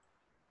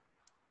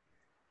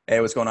Hey,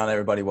 what's going on,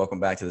 everybody?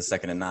 Welcome back to the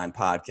Second and Nine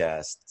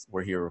podcast.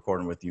 We're here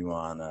recording with you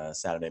on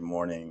Saturday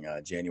morning,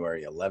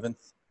 January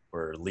 11th.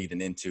 We're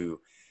leading into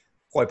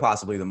quite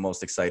possibly the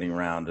most exciting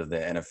round of the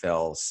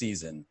NFL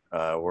season.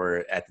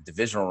 We're at the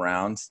divisional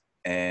round,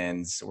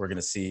 and we're going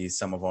to see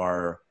some of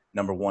our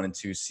number 1 and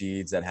 2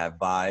 seeds that have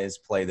byes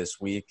play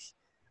this week.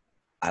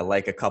 I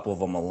like a couple of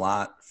them a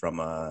lot from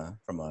a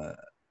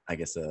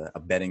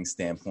betting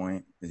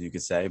standpoint, as you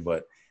could say.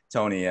 But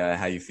Tony,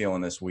 how you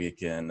feeling this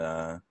week, and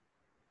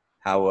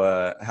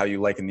how you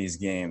liking these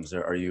games?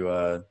 Are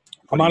you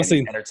putting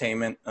any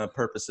entertainment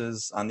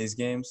purposes on these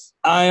games?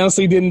 I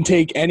honestly didn't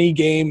take any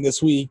game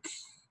this week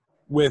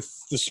with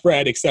the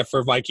spread except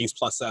for Vikings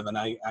 +7.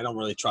 I don't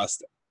really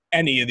trust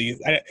any of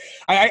these.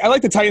 I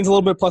like the Titans a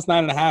little bit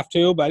 +9.5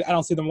 too, but I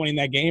don't see them winning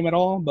that game at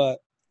all. But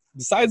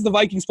besides the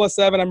Vikings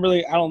 +7, I'm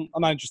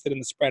not interested in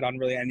the spread on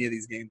really any of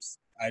these games.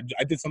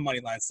 I did some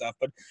money line stuff,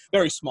 but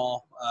very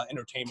small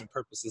entertainment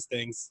purposes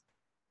things.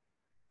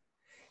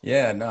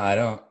 Yeah, no, I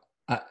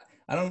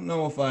don't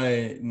know if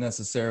I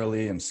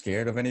necessarily am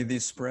scared of any of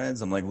these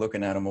spreads. I'm like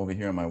looking at them over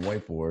here on my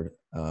whiteboard.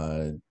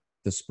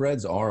 The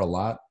spreads are a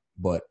lot,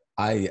 but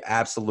I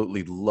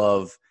absolutely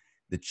love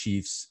the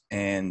Chiefs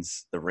and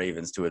the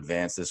Ravens to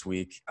advance this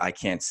week. I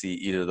can't see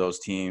either of those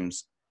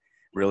teams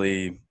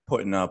really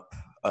putting up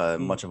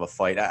much of a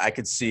fight. I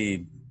could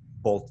see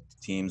both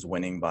teams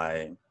winning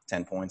by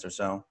 10 points or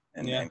so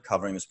and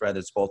covering the spread.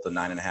 It's both a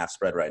 9.5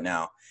 spread right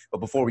now. But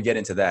before we get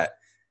into that,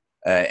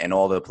 and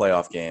all the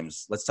playoff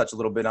games, let's touch a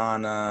little bit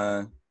on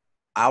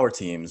our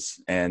teams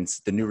and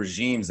the new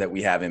regimes that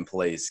we have in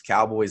place.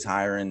 Cowboys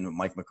hiring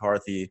Mike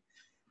McCarthy,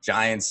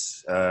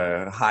 Giants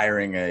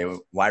hiring a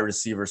wide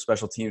receiver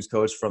special teams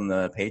coach from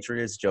the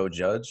Patriots, Joe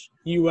Judge.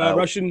 You're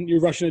rushing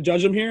to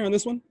judge him here on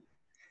this one?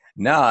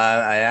 No,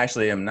 I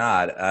actually am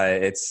not.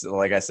 It's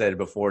like I said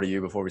before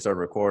we started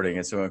recording,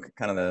 it's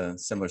kind of a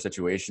similar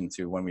situation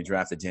to when we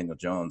drafted Daniel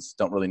Jones.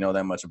 Don't really know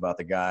that much about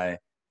the guy.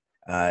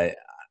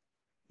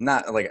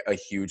 Not like a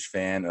huge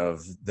fan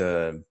of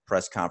the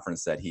press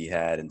conference that he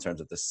had in terms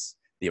of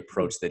the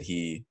approach that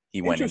he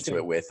went into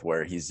it with,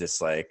 where he's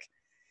just like,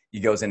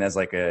 he goes in as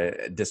like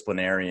a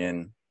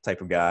disciplinarian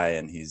type of guy,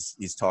 and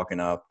he's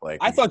talking up like.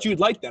 I thought you'd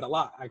like that a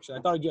lot, actually.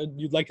 I thought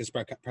you'd like his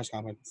press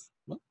conference.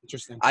 Well,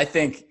 interesting. I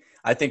think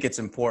it's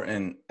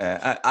important.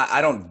 I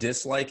don't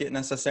dislike it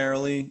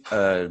necessarily,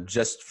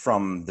 just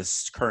from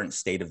the current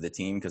state of the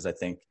team, because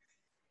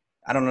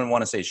I don't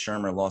want to say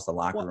Shermer lost the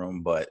locker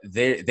room, but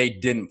they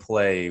didn't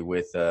play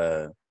with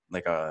an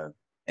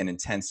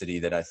intensity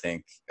that I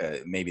think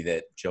maybe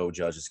that Joe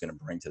Judge is going to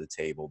bring to the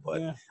table.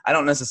 But I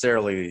don't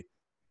necessarily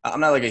 – I'm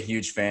not like a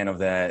huge fan of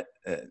that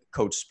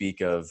coach speak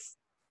of,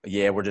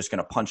 we're just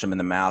going to punch him in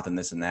the mouth and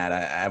this and that.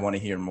 I want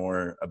to hear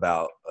more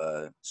about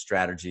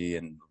strategy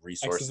and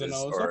resources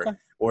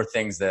or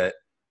things that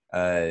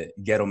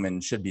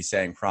Gettleman should be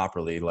saying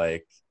properly,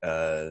 like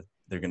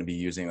they're going to be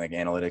using like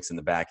analytics in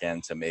the back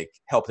end to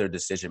help their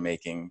decision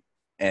making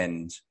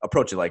and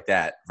approach it like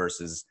that,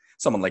 versus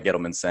someone like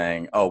Gettleman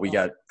saying, "Oh, we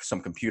got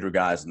some computer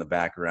guys in the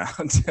background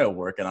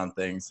working on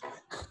things."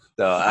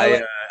 So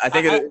the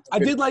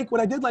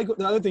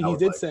other thing he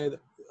did say that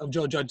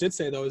Joe Judge did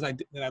say though that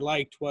I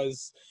liked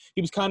was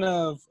he was kind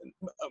of,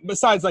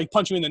 besides like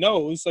punching in the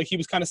nose, like he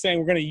was kind of saying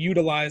we're going to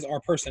utilize our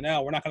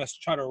personnel. We're not going to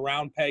try to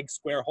round peg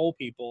square hole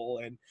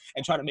people and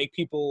try to make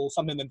people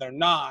something that they're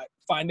not.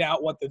 Find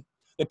out what the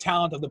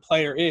talent of the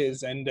player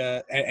is and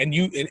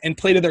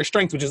play to their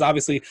strengths, which is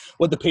obviously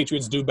what the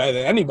Patriots do better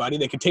than anybody.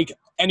 They can take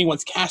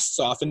anyone's casts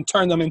off and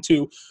turn them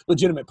into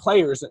legitimate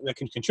players that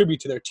can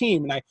contribute to their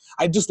team. And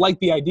I just like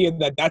the idea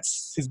that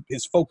that's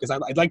his focus. I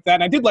like that.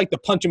 And I did like the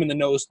punch him in the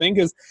nose thing,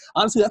 because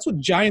honestly, that's what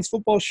Giants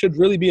football should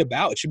really be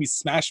about. It should be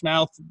smash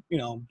mouth,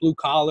 blue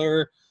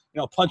collar,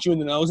 punch you in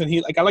the nose.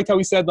 And I liked how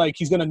he said, like,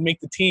 he's going to make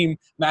the team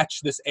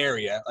match this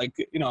area. Like,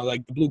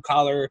 like the blue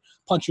collar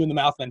punch you in the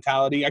mouth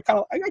mentality. I kind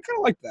of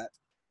like that.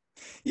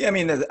 Yeah, I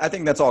mean, I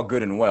think that's all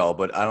good and well,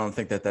 but I don't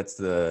think that's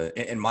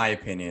in my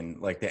opinion,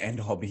 like the end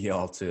all be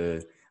all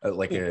to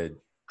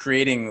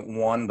creating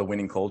the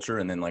winning culture.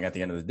 And then like at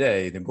the end of the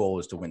day, the goal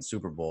is to win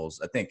Super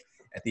Bowls. I think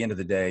at the end of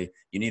the day,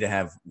 you need to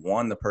have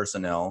the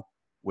personnel,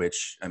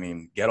 which, I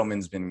mean,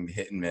 Gettleman's been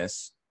hit and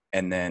miss.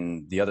 And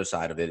then the other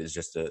side of it is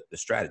just the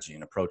strategy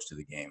and approach to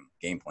the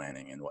game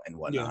planning and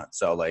whatnot. Yeah.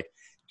 So like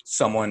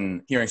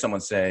hearing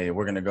someone say,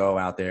 we're going to go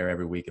out there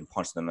every week and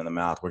punch them in the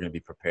mouth. We're going to be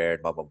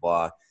prepared, blah, blah,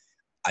 blah.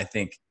 I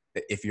think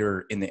if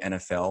you're in the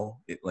NFL,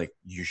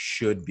 you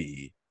should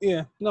be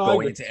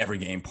going into every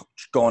game,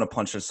 going to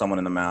punch someone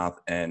in the mouth.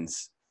 And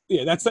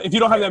that's if you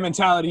don't have that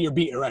mentality, you're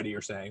beat already,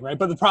 you're saying, right?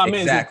 But the problem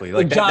is like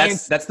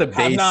that's the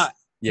base.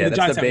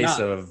 That's the base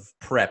of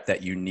prep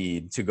that you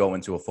need to go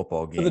into a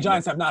football game. But the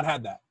Giants have not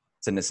had that.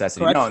 It's a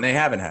necessity. Correct? No, and they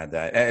haven't had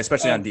that,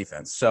 especially on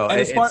defense. So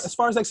as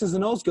far as X's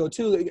and O's go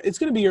too, it's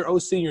going to be your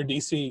OC and your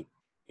DC,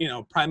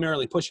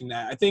 primarily pushing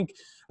that. I think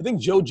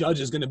Joe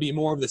Judge is going to be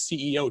more of the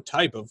CEO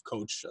type of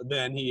coach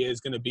than he is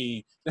going to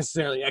be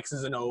necessarily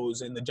X's and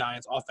O's in the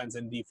Giants offense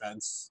and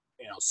defense,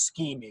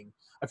 scheming.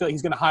 I feel like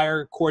he's going to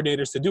hire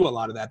coordinators to do a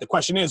lot of that. The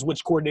question is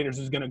which coordinators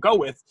he's going to go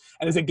with,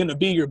 and is it going to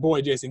be your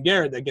boy Jason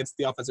Garrett that gets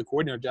the offensive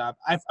coordinator job?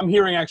 I'm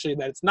hearing actually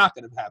that it's not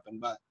going to happen,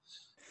 but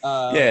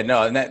yeah,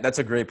 no, and that's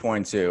a great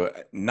point too.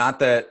 Not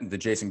that the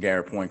Jason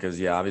Garrett point, because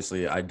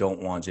obviously I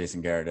don't want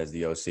Jason Garrett as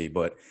the OC,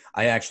 but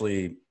I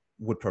actually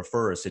would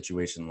prefer a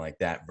situation like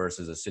that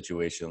versus a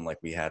situation like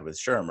we had with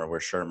Shurmur, where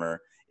Shurmur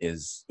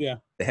is the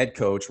head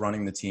coach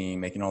running the team,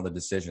 making all the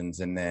decisions,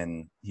 and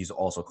then he's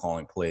also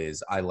calling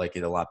plays. I like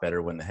it a lot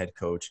better when the head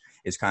coach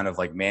is kind of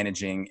like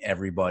managing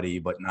everybody,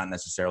 but not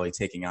necessarily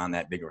taking on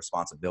that big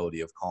responsibility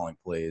of calling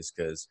plays,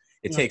 because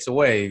it takes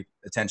away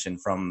attention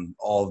from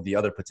all of the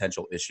other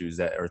potential issues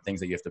that are things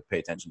that you have to pay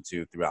attention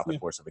to throughout the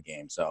course of a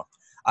game. So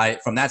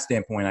from that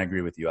standpoint, I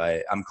agree with you.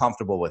 I'm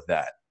comfortable with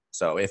that.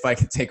 So if I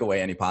could take away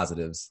any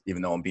positives,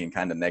 even though I'm being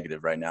kind of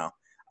negative right now,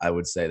 I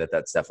would say that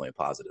that's definitely a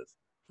positive.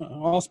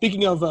 Well,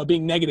 speaking of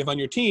being negative on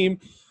your team,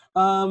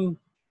 I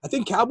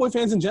think Cowboy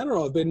fans in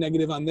general have been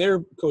negative on their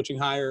coaching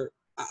hire.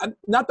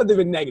 Not that they've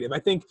been negative. I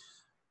think,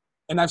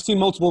 and I've seen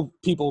multiple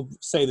people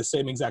say the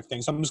same exact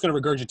thing, so I'm just going to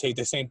regurgitate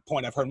the same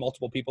point I've heard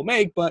multiple people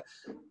make, but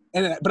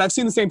I've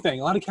seen the same thing.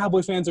 A lot of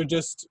Cowboy fans are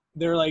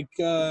they're like,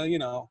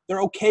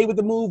 they're okay with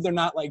the move. They're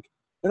not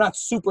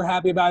super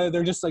happy about it.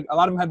 They're just like, a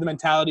lot of them have the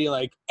mentality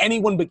like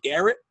anyone but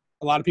Garrett.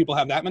 A lot of people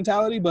have that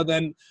mentality, but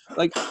then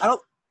like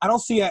I don't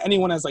see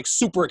anyone as like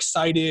super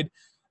excited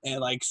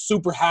and like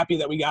super happy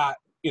that we got,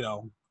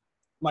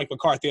 Mike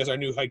McCarthy as our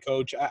new head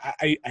coach.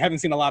 I haven't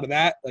seen a lot of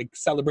that, like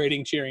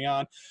celebrating, cheering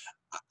on.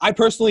 I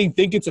personally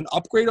think it's an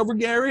upgrade over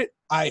Garrett.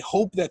 I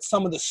hope that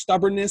some of the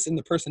stubbornness in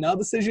the personnel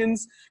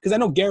decisions, because I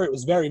know Garrett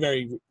was very,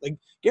 very like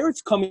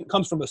Garrett's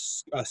comes from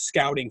a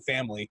scouting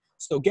family,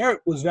 so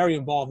Garrett was very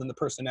involved in the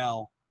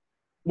personnel,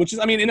 which is,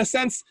 I mean, in a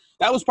sense,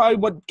 that was probably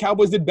what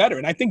Cowboys did better.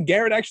 And I think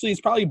Garrett actually is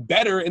probably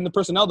better in the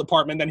personnel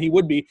department than he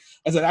would be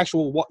as an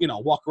actual,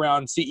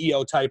 walk-around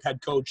CEO type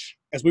head coach,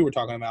 as we were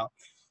talking about,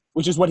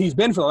 which is what he's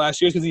been for the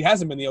last years, because he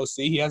hasn't been the OC.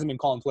 He hasn't been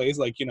calling plays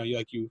like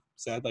you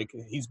said. Like,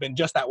 he's been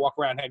just that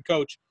walk-around head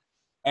coach,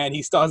 and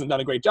he still hasn't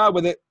done a great job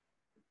with it.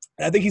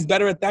 And I think he's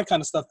better at that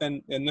kind of stuff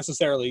than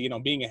necessarily,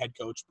 being a head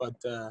coach. But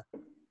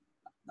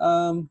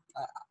I'm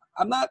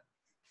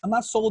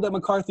not sold that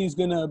McCarthy's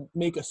going to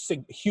make a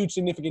huge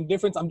significant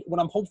difference. What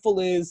I'm hopeful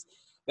is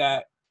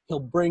that he'll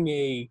bring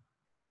a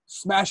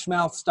smash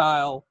mouth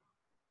style,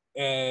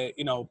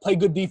 play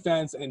good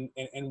defense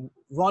and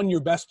run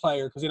your best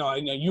player. Because,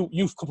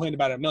 you've complained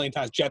about it a million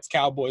times. Jets,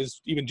 Cowboys,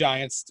 even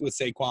Giants with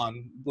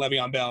Saquon,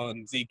 Le'Veon Bell,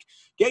 and Zeke.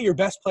 Get your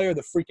best player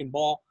the freaking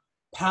ball.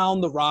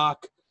 Pound the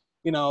rock.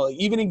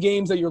 Even in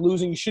games that you're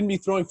losing, you shouldn't be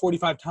throwing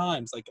 45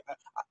 times. Like,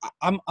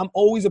 I'm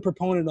always a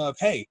proponent of,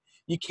 hey,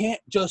 you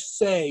can't just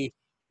say,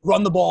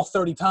 run the ball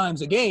 30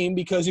 times a game,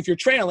 because if you're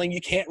trailing,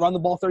 you can't run the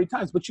ball 30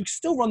 times, but you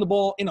still run the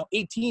ball,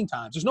 18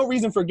 times. There's no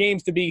reason for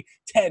games to be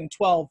 10,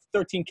 12,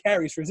 13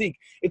 carries for Zeke.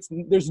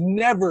 There's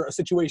never a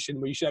situation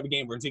where you should have a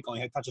game where Zeke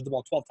only touches the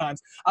ball 12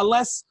 times,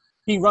 unless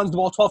he runs the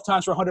ball 12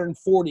 times for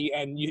 140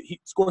 and he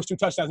scores 2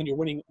 touchdowns and you're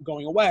winning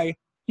going away.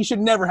 He should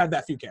never have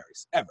that few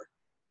carries, ever.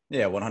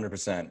 Yeah,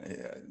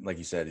 100%. Like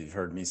you said, you've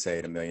heard me say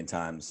it a million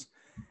times.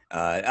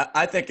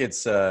 I think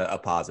it's a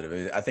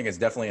positive. I think it's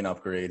definitely an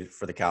upgrade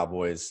for the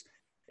Cowboys.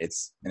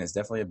 It's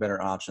definitely a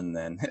better option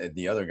than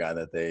the other guy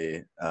that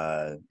they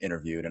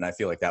interviewed, and I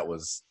feel like that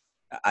was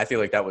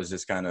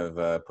just kind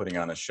of putting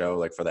on a show,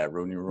 like for that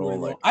Rooney Rule.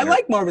 Like, I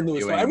like Marvin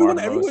Lewis.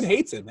 Everyone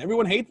hates him.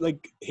 Everyone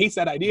hates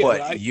that idea.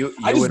 But I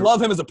just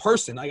love him as a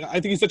person. I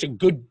think he's such a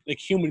good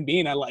human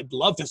being. I'd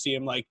love to see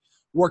him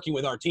working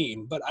with our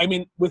team. But I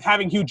mean, with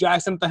having Hugh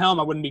Jackson at the helm,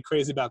 I wouldn't be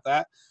crazy about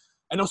that.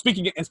 I know.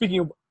 Speaking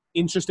of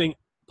interesting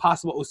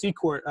possible OC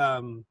court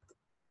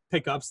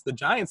pickups, the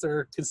Giants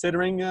are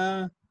considering.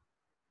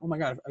 Oh my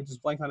God, I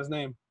just blanked on his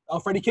name. Oh,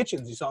 Freddie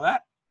Kitchens. You saw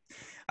that?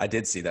 I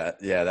did see that.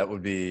 Yeah, that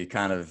would be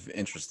kind of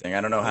interesting.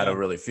 I don't know how to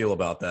really feel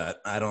about that.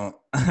 I don't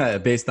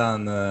based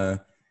on the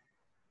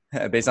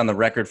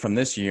record from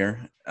this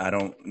year, I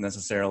don't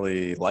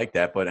necessarily like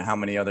that, but how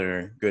many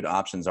other good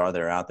options are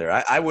there out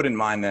there? I wouldn't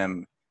mind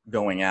them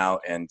going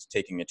out and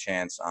taking a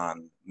chance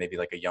on maybe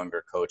like a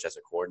younger coach as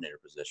a coordinator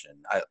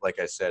position. Like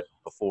I said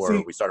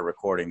before we started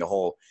recording, the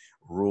whole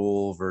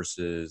Rule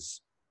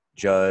versus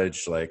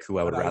Judge, like who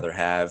I would rather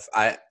have.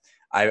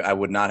 I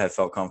would not have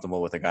felt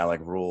comfortable with a guy like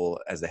Rule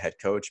as the head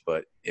coach,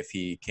 but if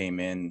he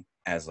came in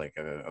as like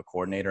a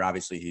coordinator,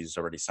 obviously he's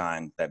already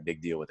signed that big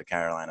deal with the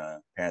Carolina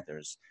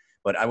Panthers.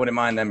 But I wouldn't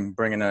mind them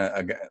bringing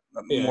a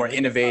more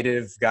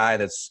innovative guy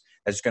that's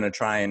going to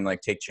try and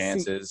like take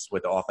chances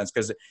with the offense,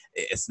 because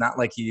it's not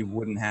like he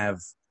wouldn't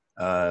have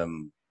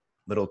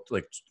little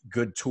like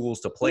good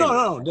tools to play.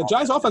 No. The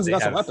Giants' offense has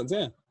got some weapons.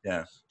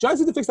 Yeah.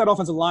 Giants need to fix that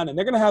offensive line, and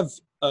they're going to have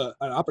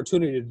an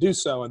opportunity to do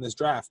so in this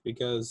draft,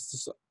 because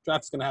this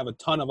draft is going to have a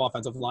ton of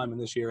offensive linemen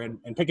this year,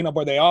 and picking up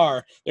where they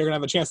are, they're going to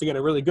have a chance to get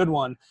a really good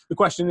one. The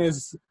question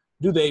is,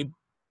 do they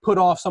put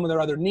off some of their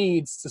other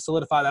needs to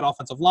solidify that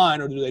offensive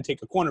line, or do they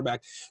take a cornerback?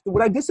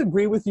 What I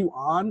disagree with you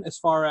on, as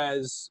far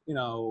as,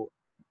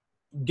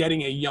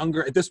 getting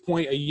at this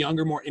point, a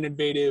younger, more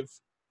innovative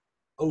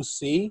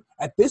OC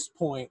at this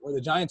point where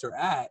the Giants are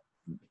at,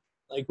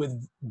 like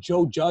with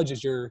Joe Judge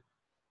as your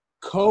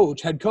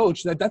head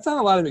coach, that's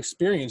not a lot of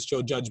experience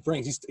Joe Judge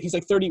brings. He's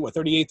like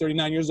 38,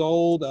 39 years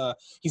old.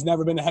 He's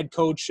never been a head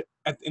coach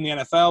in the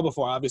NFL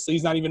before, obviously.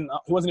 He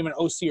wasn't even an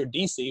OC or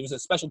DC. He was a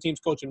special teams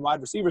coach and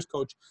wide receivers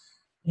coach.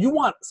 You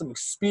want some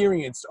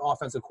experienced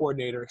offensive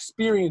coordinator,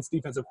 experienced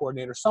defensive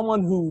coordinator,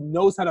 someone who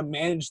knows how to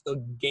manage the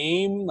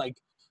game, like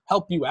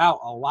help you out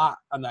a lot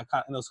in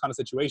those kind of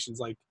situations.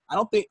 Like, I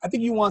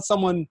think you want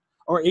someone,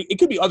 or it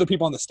could be other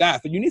people on the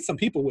staff, but you need some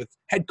people with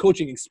head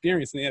coaching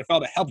experience in the NFL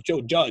to help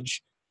Joe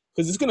Judge,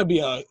 because it's going to be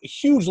a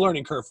huge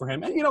learning curve for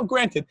him. And,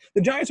 granted,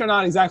 the Giants are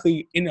not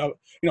exactly,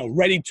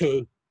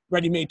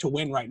 ready-made to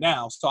win right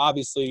now. So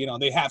obviously,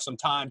 they have some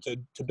time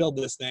to build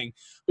this thing.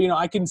 But,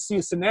 I can see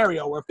a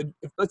scenario where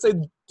if let's say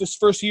this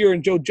first year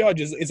in Joe Judge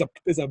is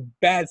a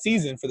bad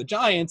season for the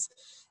Giants,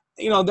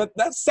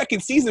 that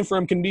second season for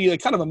him can be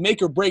like kind of a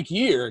make or break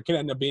year. It can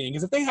end up being,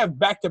 because if they have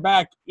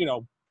back-to-back,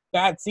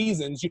 bad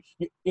seasons,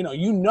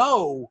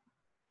 Gettleman's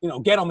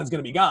going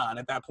to be gone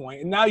at that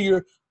point. And now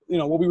you're,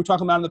 what we were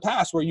talking about in the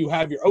past, where you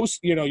have your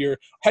your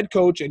head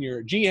coach and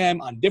your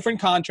GM on different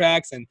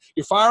contracts, and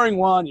you're firing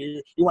one,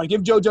 you want to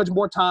give Joe Judge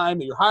more time,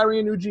 and you're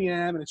hiring a new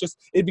GM, and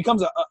it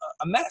becomes a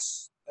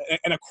mess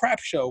and a crap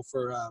show,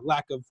 for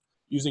lack of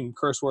using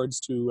curse words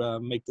to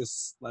make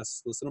this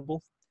less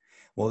listenable.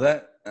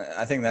 Well,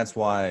 I think that's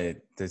why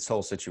this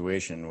whole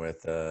situation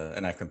with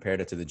and I've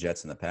compared it to the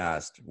Jets in the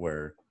past,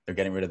 where they're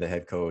getting rid of the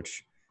head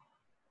coach.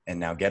 And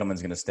now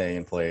Gettleman's going to stay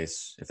in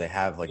place. If they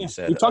have, like you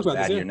said, a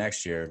bad year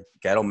next year,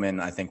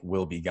 Gettleman, I think,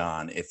 will be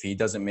gone. If he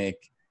doesn't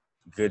make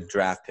good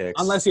draft picks.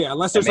 Unless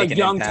there's like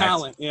young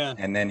talent. Yeah.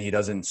 And then he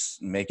doesn't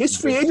make his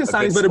free agent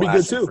signings better be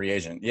good too. Free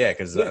agent. Yeah,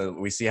 because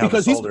we see how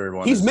the Solder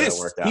one has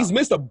worked out. He's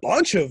missed a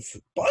bunch of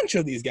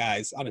these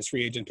guys on his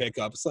free agent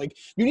pickups. Like,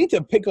 you need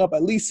to pick up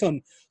at least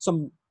some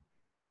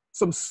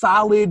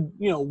solid,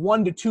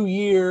 1 to 2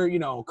 year,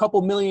 a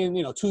couple million,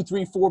 $2,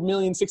 $3, $4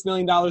 million, $6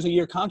 million a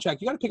year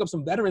contract. You got to pick up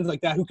some veterans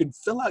like that who can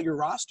fill out your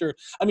roster.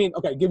 I mean,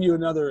 okay, give you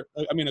a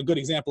good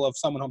example of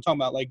someone I'm talking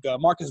about, like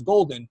Marcus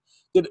Golden.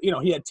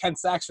 He had 10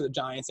 sacks for the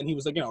Giants, and he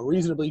was like,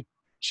 reasonably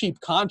cheap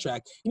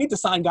contract. You need to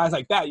sign guys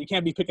like that. You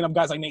can't be picking up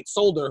guys like Nate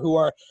Solder who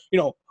are,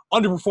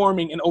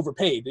 underperforming and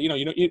overpaid.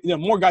 The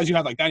more guys you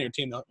have like that on your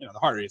team, the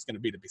harder it's going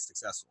to be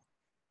successful.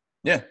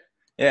 Yeah.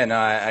 Yeah,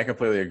 no, I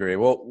completely agree.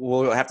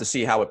 We'll have to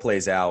see how it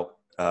plays out,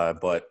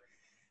 but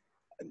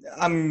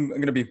I'm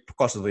going to be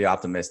cautiously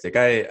optimistic.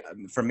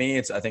 For me,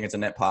 I think it's a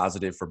net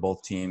positive for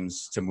both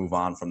teams to move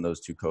on from those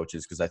two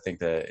coaches, because I think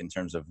that in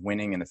terms of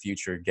winning in the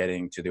future,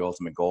 getting to the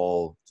ultimate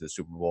goal, to the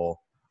Super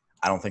Bowl,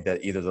 I don't think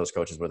that either of those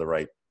coaches were the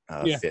right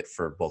fit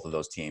for both of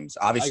those teams.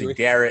 Obviously,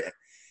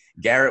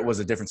 Garrett was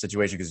a different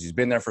situation because he's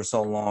been there for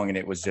so long, and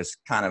it was just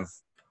kind of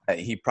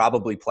he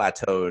probably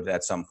plateaued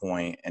at some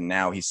point, and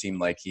now he seemed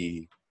like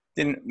he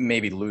didn't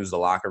maybe lose the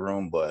locker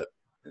room, but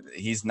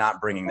he's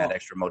not bringing that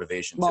extra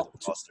motivation to the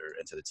roster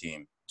and to the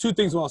team. Two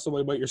things also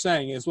what you're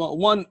saying is,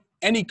 one,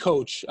 any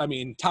coach,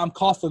 Tom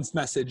Coughlin's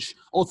message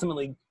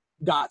ultimately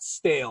got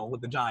stale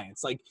with the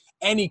Giants. Like,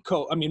 any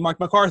coach, Mike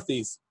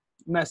McCarthy's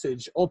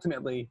message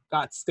ultimately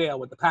got stale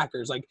with the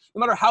Packers. Like, no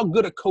matter how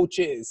good a coach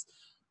is,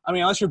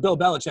 unless you're Bill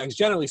Belichick,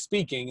 generally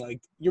speaking, like,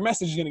 your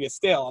message is going to get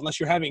stale unless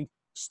you're having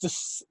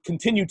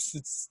continued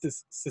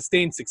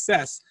sustained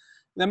success.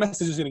 That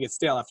message is going to get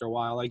stale after a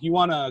while. Like, you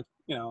want to,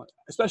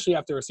 especially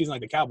after a season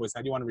like the Cowboys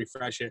had, you want to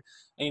refresh it.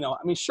 And,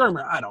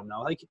 Shurmur, I don't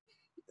know. Like,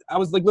 I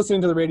was like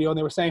listening to the radio, and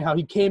they were saying how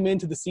he came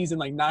into the season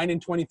like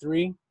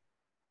 9-23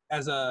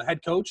 as a head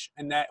coach,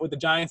 and that with the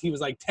Giants he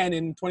was like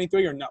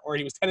 10-23 or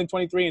he was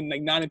 10-23 and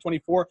like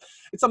 9-24.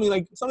 It's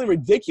something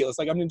ridiculous.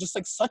 Like, just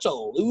like such a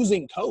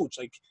losing coach.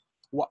 Like,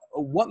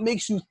 what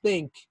makes you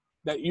think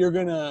that you're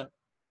gonna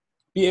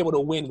be able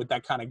to win with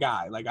that kind of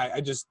guy? Like,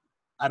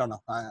 I don't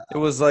know. It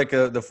was like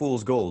the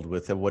fool's gold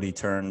with what he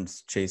turned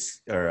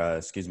Case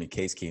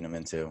Keenum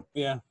into.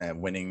 Yeah.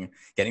 And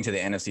getting to the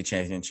NFC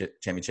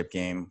championship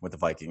game with the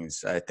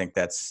Vikings. I think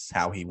that's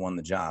how he won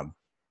the job.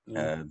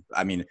 Yeah.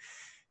 Hindsight's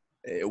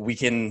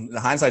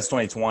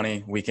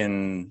 20/20. We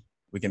can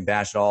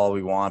bash it all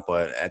we want,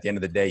 but at the end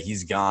of the day,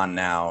 he's gone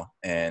now,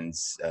 and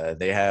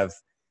they have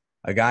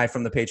a guy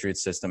from the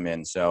Patriots system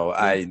in. So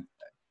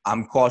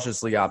I'm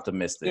cautiously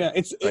optimistic. Yeah,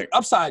 it's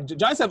upside. The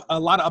Giants have a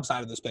lot of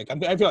upside in this pick.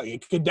 I feel like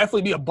it could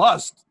definitely be a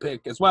bust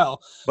pick as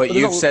well. But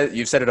you've said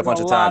it a bunch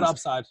of times. A lot of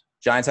upside.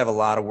 Giants have a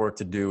lot of work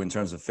to do in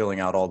terms of filling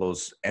out all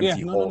those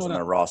empty holes in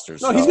their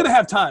rosters. No, he's going to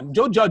have time.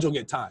 Joe Judge will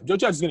get time. Joe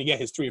Judge is going to get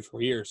his 3 or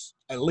 4 years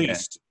at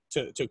least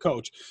to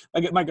coach.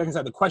 Like I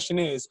said, the question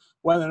is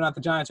whether or not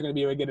the Giants are going to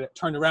be able to get it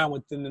turned around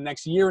within the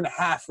next year and a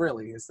half.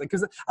 Really, it's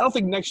because I don't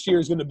think next year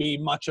is going to be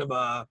much of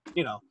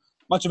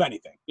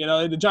anything.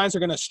 The Giants are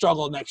going to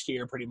struggle next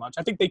year pretty much.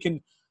 I think they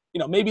can,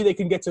 maybe they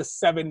can get to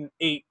 7-8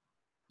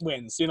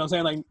 wins, you know what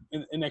I'm saying, like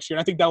in next year.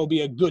 And I think that will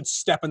be a good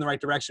step in the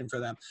right direction for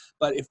them.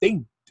 But if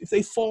they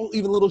fall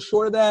even a little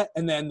short of that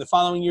and then the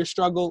following year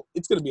struggle,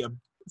 it's going to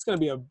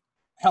be a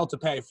hell to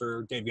pay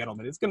for Dave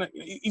Gettleman. He's going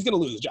to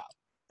lose his job.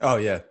 Oh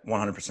yeah,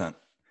 100%.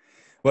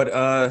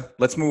 But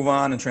let's move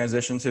on and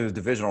transition to the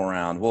divisional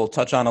round. We'll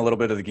touch on a little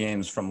bit of the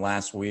games from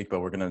last week, but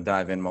we're going to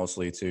dive in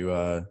mostly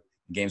to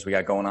games we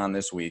got going on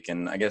this week.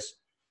 And I guess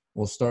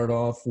we'll start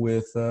off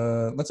with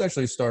let's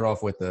actually start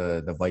off with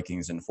the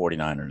Vikings and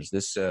 49ers.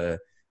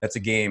 That's a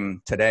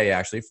game today,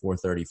 actually,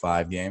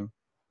 4:35 game.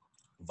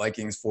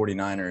 Vikings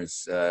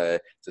 49ers.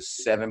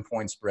 It's a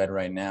 7-point spread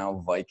right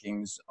now.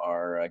 Vikings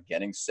are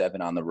getting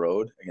 7 on the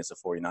road against the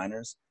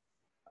 49ers.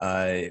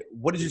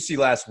 What did you see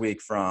last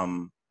week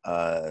from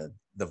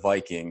the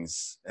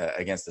Vikings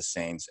against the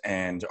Saints?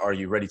 And are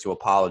you ready to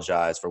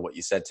apologize for what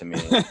you said to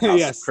me?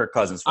 Yes. Kirk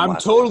Cousins. I'm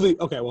totally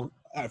 – okay, well,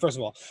 first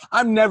of all,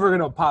 I'm never going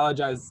to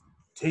apologize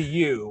to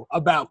you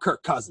about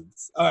Kirk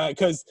Cousins,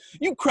 because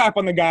you crap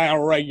on the guy on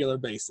a regular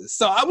basis.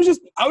 So I was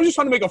just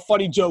trying to make a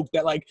funny joke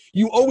that, like,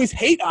 you always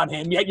hate on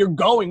him, yet you're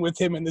going with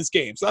him in this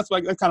game. So that's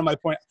kind of my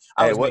point.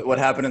 Hey, what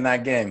happened in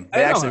that game?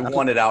 They actually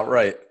won it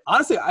outright.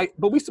 Honestly,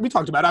 but we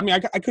talked about it. I mean,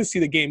 I could see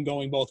the game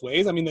going both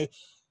ways. I mean,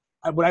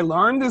 what I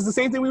learned is the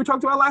same thing we were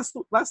talking about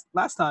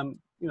last time.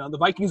 You know, the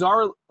Vikings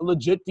are a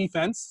legit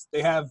defense.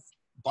 They have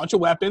a bunch of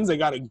weapons. They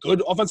got a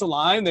good offensive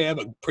line. They have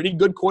a pretty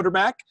good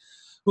quarterback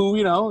who,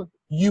 you know,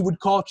 you would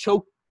call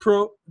choke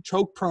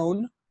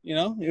prone, you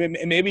know,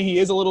 maybe he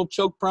is a little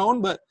choke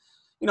prone, but,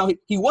 you know,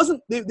 he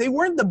wasn't, they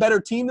weren't the better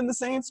team than the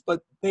Saints, but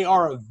they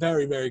are a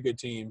very, very good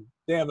team.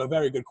 They have a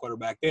very good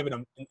quarterback. They have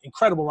an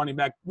incredible running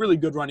back, really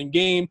good running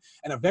game,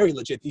 and a very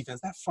legit defense.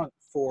 That front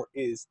four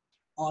is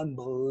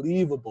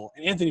unbelievable.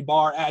 And Anthony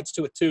Barr adds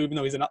to it too, even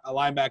though he's a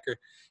linebacker,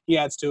 he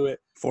adds to it.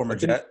 Former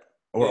Jet.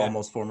 Or yeah.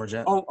 Almost former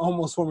Jet.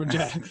 Almost former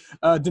Jet.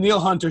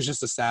 Danielle Hunter's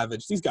just a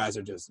savage. These guys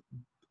are just,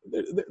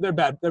 they're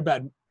bad. They're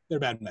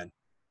bad men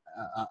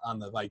on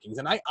the Vikings.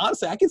 And I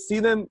could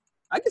see them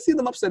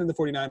upsetting the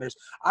 49ers.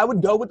 I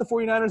would go with the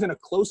 49ers in a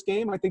close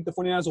game. I think the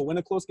 49ers will win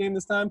a close game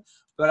this time,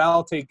 but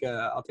I'll take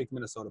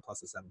Minnesota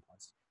plus the 7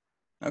 points.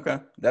 Okay,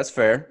 that's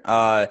fair.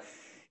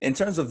 In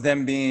terms of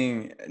them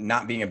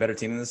not being a better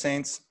team than the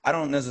Saints, I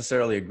don't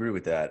necessarily agree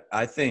with that.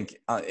 I think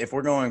if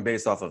we're going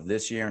based off of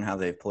this year and how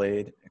they've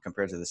played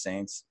compared to the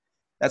Saints,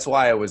 that's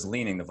why I was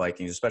leaning the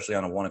Vikings, especially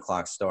on a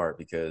 1:00 start,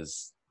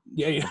 because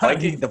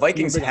the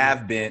Vikings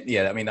have been –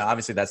 yeah, I mean,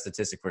 obviously that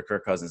statistic for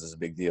Kirk Cousins is a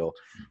big deal.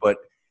 But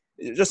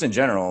just in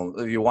general,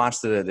 if you watch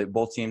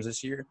both teams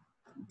this year,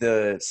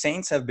 the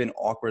Saints have been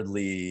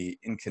awkwardly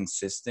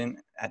inconsistent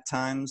at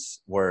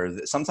times,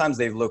 where sometimes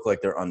they look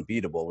like they're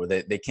unbeatable, where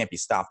they can't be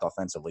stopped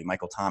offensively.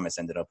 Michael Thomas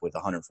ended up with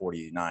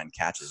 149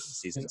 catches this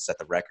season to set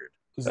the record,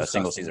 a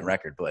single-season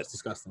record. But it's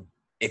disgusting.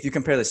 If you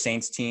compare the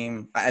Saints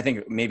team, I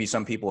think maybe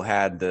some people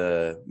had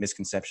the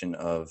misconception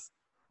of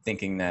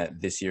thinking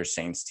that this year's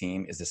Saints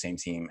team is the same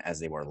team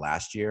as they were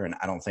last year, and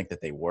I don't think that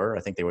they were.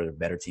 I think they were the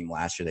better team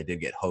last year. They did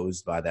get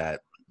hosed by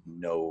that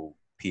no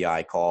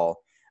PI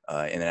call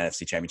in an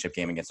NFC Championship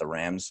game against the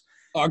Rams.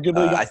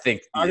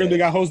 Arguably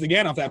got hosed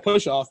again off that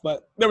push-off,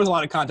 but there was a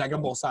lot of contact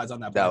on both sides on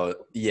that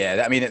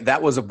play.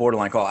 That was a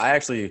borderline call.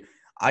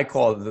 I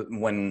called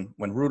when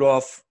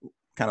Rudolph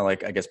kind of,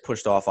 like, I guess,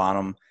 pushed off on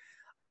him.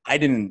 I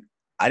didn't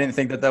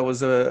think that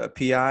was a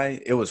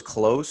PI. It was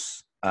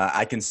close.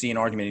 I can see an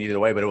argument either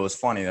way, but it was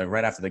funny that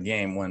right after the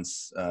game,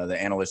 once the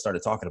analysts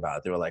started talking about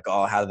it, they were like,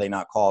 "Oh, how did they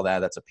not call that?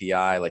 That's a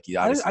PI." Like, he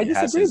obviously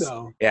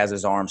he has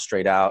his arm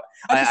straight out.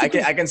 I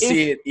can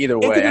see it either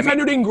way. If the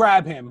defender didn't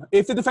grab him,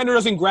 if the defender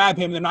doesn't grab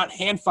him, they're not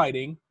hand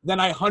fighting, then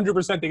I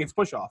 100% think it's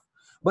push off.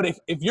 But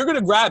if you're gonna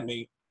grab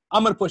me,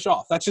 I'm gonna push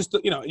off. That's just,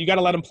 you got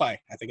to let him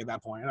play. I think at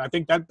that point, and I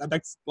think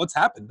that's what's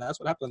happened. That's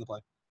what happened in the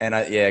play. And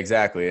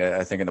exactly.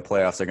 I think in the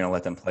playoffs they're gonna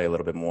let them play a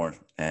little bit more.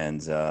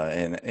 And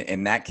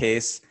in that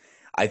case,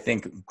 I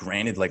think,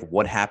 granted, like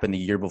what happened the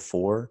year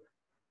before,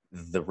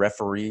 the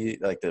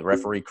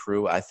referee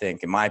crew, I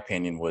think, in my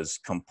opinion, was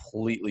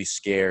completely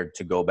scared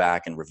to go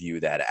back and review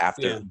that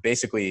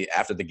basically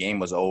after the game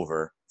was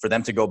over. For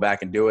them to go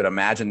back and do it,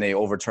 imagine they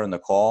overturn the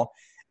call,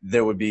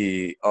 there would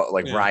be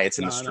riots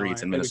in the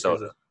streets in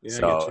Minnesota. It's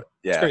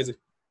crazy.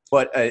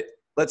 But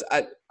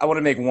I want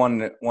to make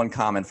one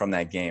comment from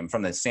that game,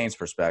 from the Saints'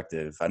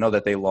 perspective. I know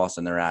that they lost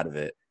and they're out of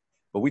it,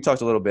 but we talked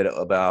a little bit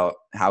about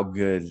how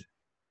good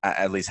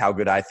I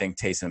think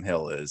Taysom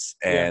Hill is.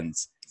 And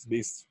it's a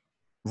beast.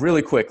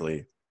 Really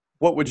quickly,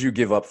 what would you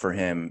give up for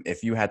him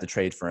if you had to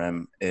trade for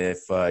him?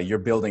 If you're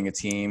building a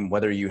team,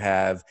 whether you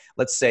have,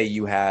 let's say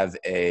you have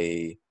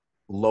a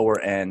lower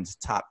end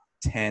top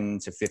 10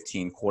 to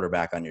 15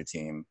 quarterback on your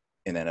team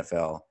in the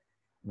NFL,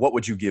 what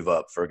would you give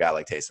up for a guy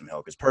like Taysom Hill?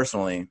 Because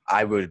personally,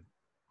 I would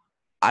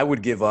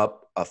give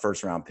up a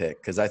first round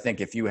pick, because I think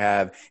if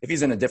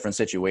he's in a different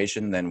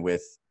situation than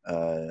with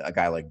a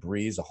guy like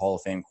Breeze, a Hall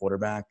of Fame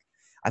quarterback,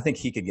 I think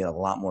he could get a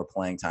lot more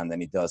playing time than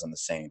he does on the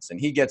Saints. And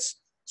he gets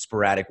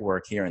sporadic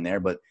work here and there,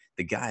 but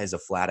the guy is a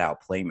flat-out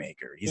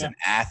playmaker. He's an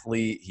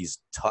athlete. He's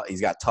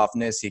got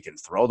toughness. He can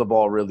throw the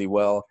ball really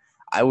well.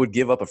 I would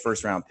give up a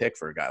first-round pick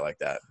for a guy like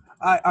that.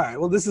 All right.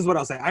 Well, this is what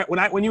I'll say.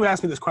 When you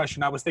asked me this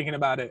question, I was thinking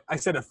about it. I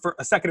said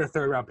a second or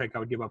third-round pick I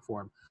would give up for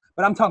him.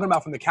 But I'm talking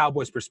about from the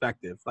Cowboys'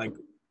 perspective. Like,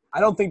 I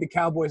don't think the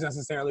Cowboys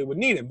necessarily would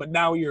need him. But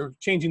now you're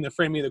changing the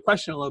framing of the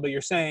question a little bit.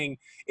 You're saying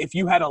if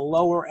you had a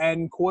lower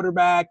end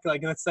quarterback,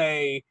 like let's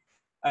say,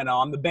 I know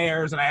I'm the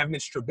Bears and I have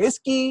Mitch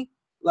Trubisky.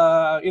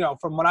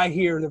 From what I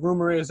hear, the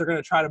rumor is they're going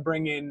to try to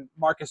bring in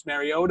Marcus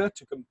Mariota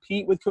to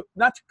compete with,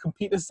 not to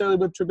compete necessarily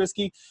with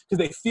Trubisky, because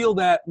they feel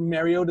that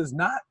Mariota is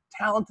not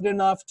talented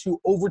enough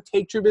to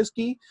overtake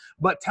Trubisky,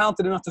 but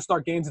talented enough to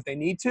start games if they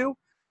need to.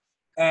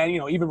 And,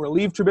 even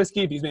relieve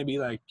Trubisky if he's maybe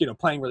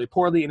playing really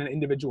poorly in an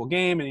individual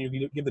game and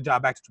you give the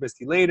job back to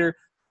Trubisky later.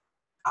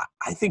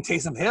 I think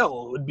Taysom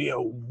Hill would be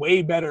a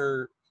way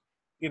better,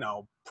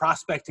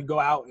 prospect to go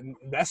out and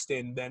invest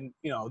in than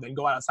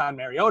go out and sign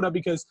Mariota,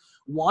 because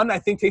one, I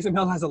think Taysom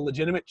Hill has a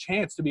legitimate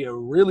chance to be a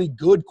really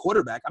good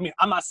quarterback. I mean,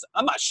 I'm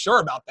not sure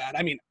about that.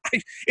 I mean,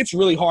 it's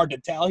really hard to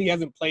tell. He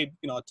hasn't played,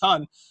 a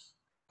ton.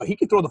 But he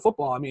can throw the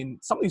football. I mean,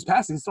 some of these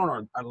passes he's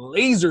throwing are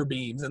laser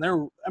beams, and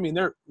they're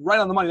right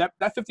on the money.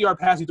 That 50-yard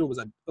pass he threw was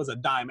a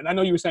dime. And I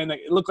know you were saying that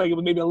it looked like it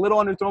was maybe a little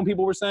underthrown.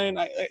 People were saying,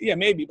 yeah,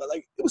 maybe, but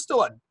it was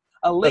still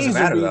a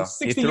laser beam,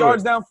 60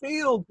 yards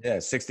downfield. Yeah,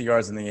 60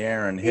 yards in the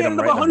air and hit him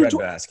right in the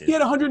breadbasket. He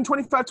had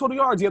 125 total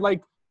yards. He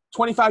had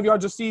 25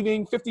 yards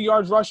receiving, 50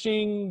 yards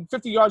rushing,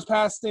 50 yards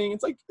passing.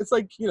 It's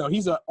like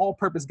he's an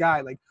all-purpose guy.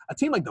 Like a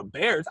team like the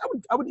Bears,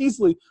 I would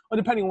easily,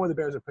 depending on where the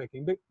Bears are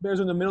picking, the Bears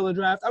are in the middle of the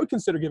draft, I would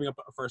consider giving up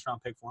a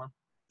first-round pick for him.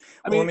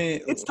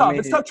 It's tough.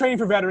 It's tough training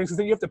for veterans because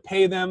then you have to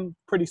pay them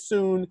pretty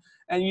soon,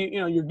 and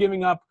you're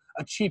giving up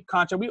a cheap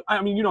contract.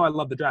 I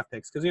love the draft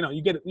picks because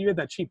you get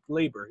that cheap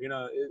labor.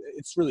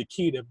 It's really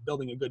key to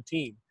building a good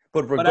team.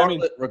 But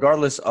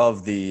regardless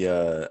of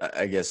the,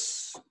 I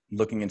guess,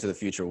 looking into the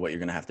future, what you're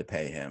going to have to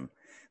pay him,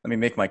 let me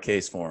make my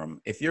case for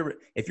him. If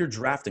you're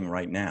drafting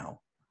right now,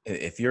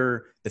 if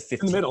you're the 15th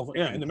in the middle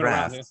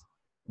draft, round,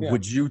 yeah.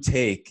 Would you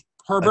take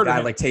Herbert, a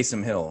guy like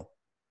Taysom Hill,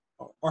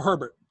 or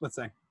Herbert, let's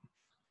say,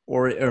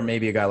 or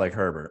maybe a guy like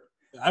Herbert?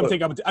 I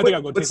think I'll go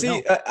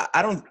Taysom Hill.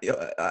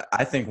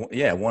 I think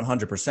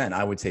 100%.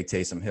 I would take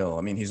Taysom Hill.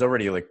 I mean, he's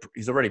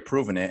already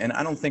proven it, and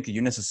I don't think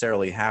you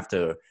necessarily have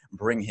to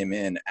bring him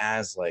in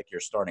as your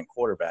starting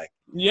quarterback.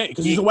 Yeah,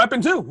 because he's a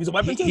weapon too.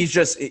 He's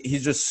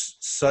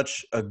just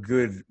such a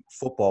good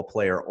football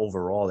player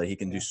overall that he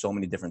can do so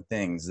many different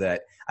things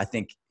that I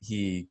think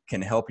he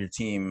can help your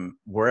team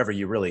wherever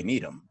you really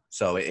need him.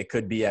 So it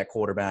could be at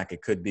quarterback,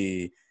 it could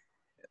be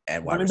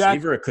at wide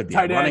receiver, it could be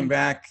at running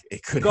back,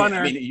 it could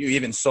be, you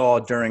even saw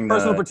during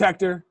personal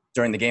protector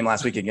during the game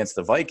last week against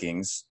the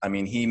Vikings. I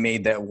mean, he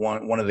made that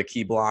one of the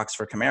key blocks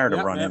for Kamara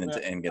to run in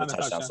and get a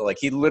touchdown. So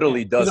he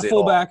literally does it. He's a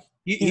fullback. All.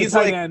 He's a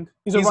tight end.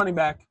 He's a running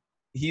back.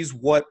 He's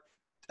what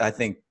I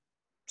think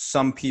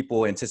some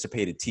people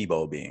anticipated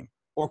Tebow being.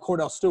 Or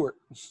Cordell Stewart.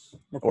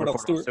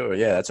 Stewart.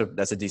 Yeah,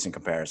 that's a decent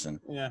comparison.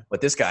 Yeah.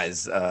 But this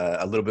guy's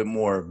a little bit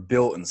more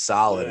built and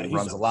solid and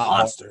runs a lot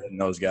harder than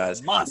those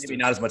guys. Maybe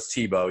not as much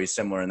Tebow. He's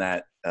similar in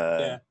that.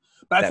 But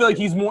I feel like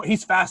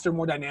he's faster,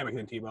 more dynamic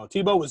than Tebow.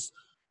 Tebow was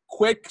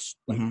quick,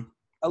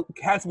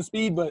 had some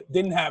speed, but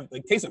didn't have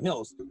Taysom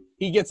Hill's.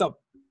 He gets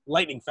up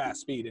lightning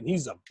fast speed, and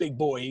he's a big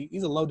boy.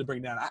 He's a load to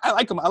bring down. I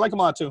like him. I like him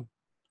a lot too.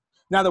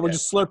 Now that we're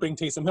just slurping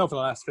Taysom Hill for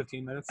the last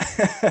 15 minutes.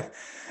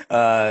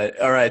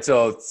 All right.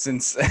 So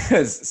since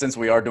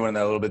we are doing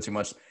that a little bit too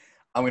much,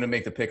 I'm going to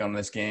make the pick on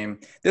this game.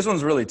 This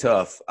one's really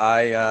tough.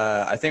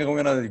 I think I'm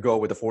going to go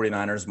with the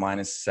 49ers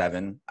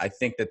 -7. I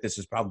think that this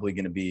is probably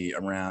going to be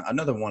around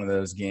another one of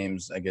those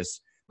games, I guess,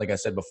 like I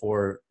said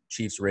before,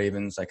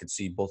 Chiefs-Ravens. I could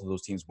see both of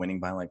those teams winning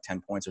by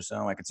 10 points or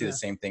so. I could see the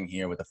same thing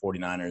here with the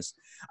 49ers.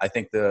 I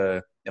think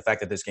the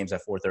fact that this game's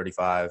at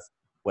 4:35 –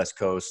 West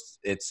Coast,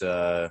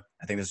 I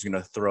think this is going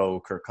to throw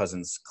Kirk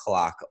Cousins'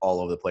 clock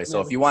all over the place.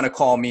 So if you want to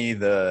call me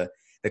the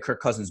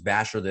Kirk Cousins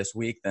basher this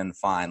week, then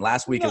fine.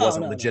 Last week it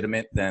wasn't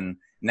legitimate. Then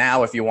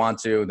now if you want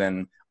to,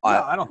 then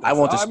I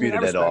won't dispute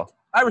it at all.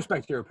 I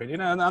respect your opinion.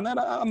 And on that,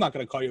 I'm not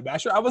going to call you a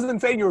basher. I wasn't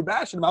saying you were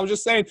bashing him. I was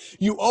just saying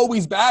you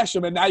always bash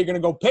him, and now you're going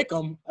to go pick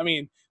him. I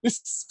mean,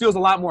 this feels a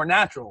lot more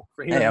natural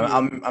for him. Hey,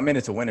 I'm in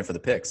it to win it for the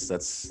picks.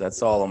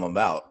 That's all I'm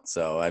about.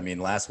 So, I mean,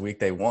 last week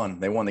they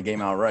won. They won the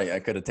game outright. I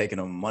could have taken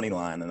a money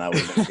line, and that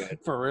would have been good.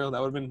 For real, that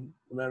would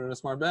have been a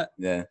smart bet.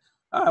 Yeah.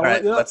 All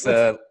right, let's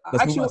move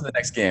on to the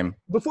next game.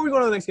 Before we go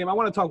to the next game, I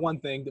want to talk one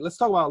thing. Let's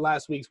talk about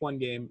last week's one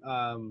game,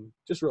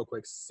 just real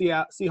quick.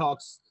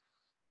 Seahawks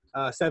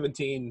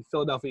 17,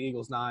 Philadelphia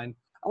Eagles 9.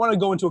 I want to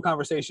go into a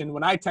conversation.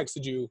 When I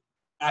texted you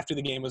after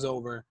the game was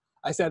over,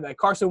 I said that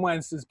Carson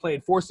Wentz has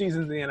played 4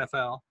 seasons in the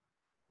NFL.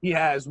 He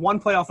has 1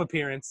 playoff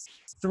appearance,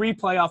 3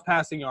 playoff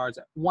passing yards,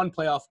 1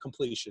 playoff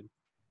completion.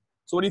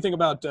 So what do you think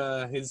about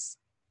his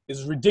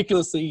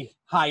ridiculously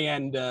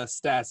high-end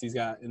stats he's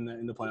got in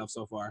the playoffs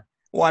so far?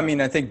 Well, I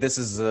mean, I think this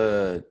is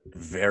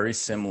very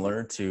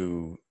similar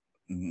to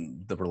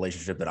the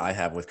relationship that I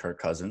have with Kirk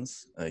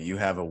Cousins. You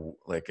have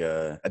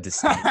a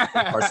distinct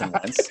Carson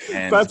Wentz,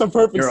 and that's a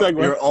perfect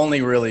segue. You're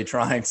only really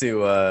trying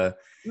to.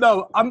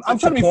 No, I'm trying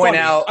to be funny.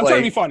 I'm trying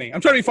to be funny.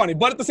 I'm trying to be funny,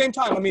 but at the same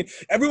time, I mean,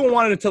 everyone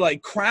wanted to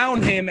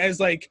crown him as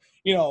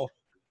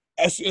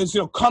as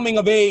coming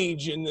of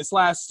age in this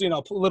last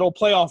little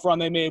playoff run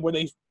they made where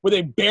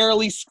they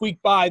barely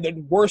squeaked by the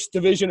worst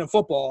division in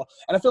football.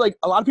 And I feel like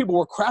a lot of people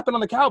were crapping on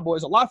the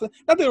Cowboys. Not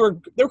that they were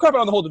crapping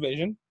on the whole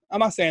division. I'm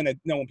not saying that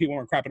people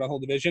weren't crapping on the whole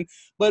division,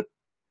 but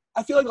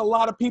I feel like a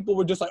lot of people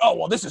were just like, oh,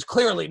 well, this is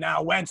clearly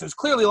now Wentz is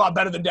clearly a lot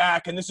better than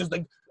Dak, and this is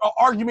the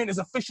argument is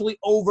officially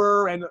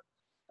over. And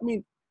I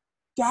mean,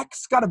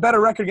 Dak's got a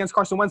better record against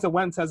Carson Wentz than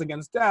Wentz has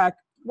against Dak.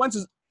 Wentz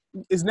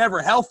is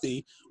never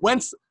healthy.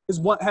 Wentz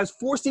has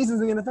 4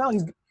 seasons in the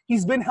NFL.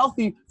 He's been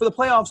healthy for the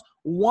playoffs,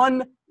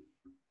 1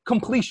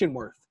 completion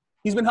worth.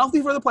 He's been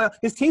healthy for the playoffs.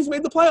 His team's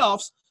made the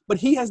playoffs, but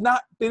he has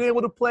not been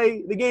able to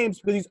play the games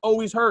because he's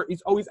always hurt.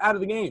 He's always out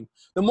of the game.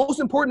 The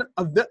most important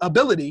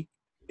ability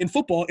in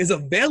football is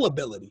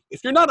availability.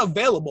 If you're not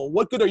available,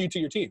 what good are you to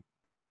your team?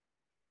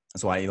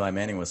 That's why Eli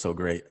Manning was so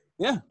great.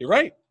 Yeah, you're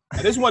right.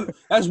 That's one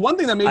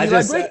thing that made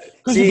Eli great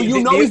because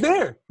he's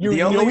there. You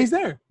know he's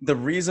there. The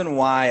reason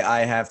why I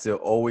have to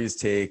always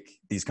take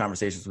these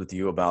conversations with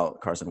you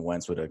about Carson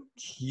Wentz with a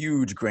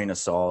huge grain of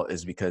salt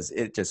is because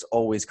it just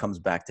always comes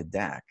back to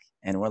Dak.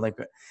 And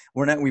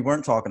we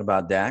weren't talking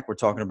about Dak. We're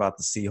talking about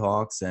the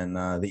Seahawks and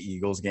the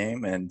Eagles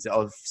game. And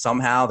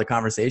somehow the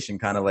conversation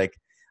kind of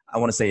I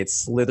want to say it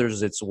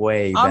slithers its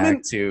way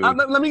back to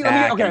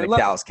Dak and the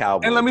Dallas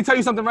Cowboys. And let me tell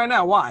you something right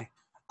now. Why?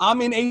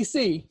 I'm in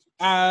AC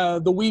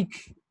the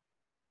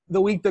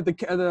week that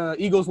the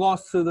Eagles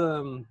lost to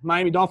the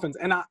Miami Dolphins,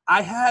 and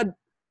I had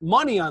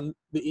money on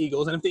the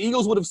Eagles. And if the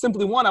Eagles would have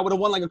simply won, I would have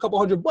won like a couple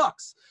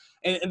 $100.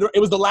 And it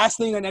was the last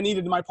thing that I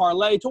needed in my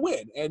parlay to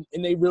win. And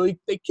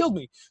they killed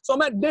me. So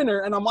I'm at dinner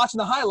and I'm watching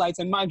the highlights.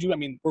 And mind you, I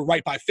mean, we're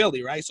right by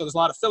Philly, right? So there's a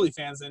lot of Philly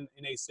fans in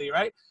AC,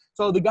 right?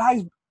 So the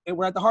guys,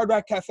 we're at the Hard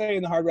Rock Cafe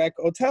in the Hard Rock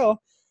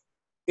Hotel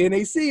in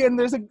AC, and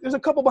there's a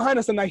couple behind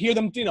us, and I hear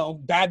them,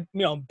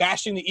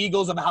 bashing the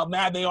Eagles about how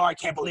mad they are. I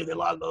can't believe they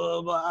lost, blah,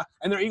 blah, blah.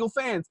 And they're Eagle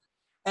fans.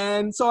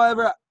 And so I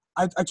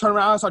turn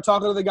around and start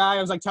talking to the guy.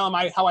 I was like telling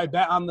him how I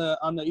bet on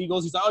the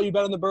Eagles. He's like, oh, you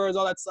bet on the Birds,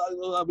 all that stuff.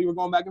 We were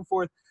going back and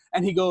forth.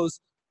 And he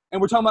goes,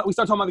 and we start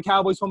talking about the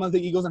Cowboys, talking about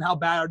the Eagles and how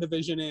bad our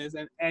division is.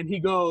 And he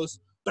goes,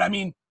 but I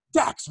mean,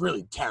 Dak's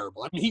really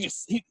terrible. I mean,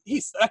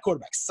 he's that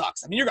quarterback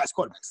sucks. I mean, your guys'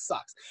 quarterback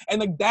sucks.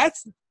 And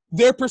that's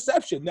their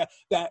perception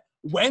that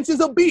Wentz is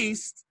a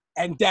beast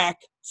and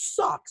Dak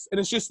sucks. And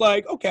it's just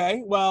like,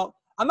 okay, well,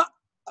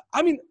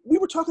 we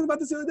were talking about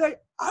this the other day.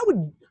 I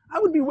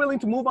would be willing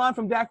to move on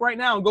from Dak right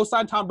now and go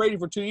sign Tom Brady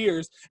for 2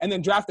 years and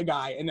then draft a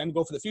guy and then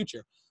go for the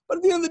future. But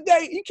at the end of the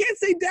day, you can't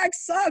say Dak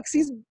sucks.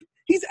 He's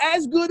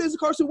as good as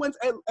Carson Wentz.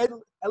 At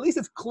least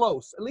it's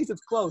close.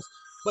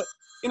 But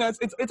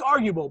it's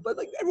arguable. But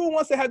everyone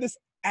wants to have this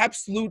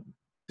absolute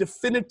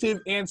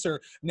definitive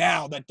answer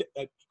now that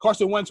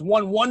Carson Wentz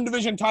won 1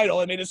 division title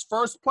and made his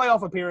first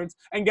playoff appearance.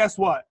 And guess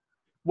what?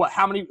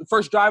 How many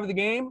first drive of the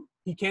game?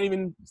 He can't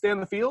even stay on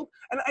the field.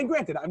 And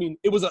granted, I mean,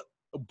 it was a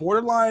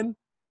borderline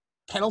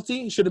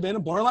penalty. It should have been a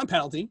borderline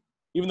penalty,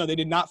 even though they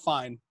did not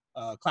fine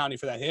Clowney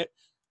for that hit.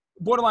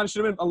 Borderline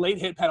should have been a late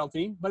hit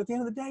penalty. But at the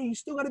end of the day, you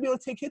still got to be able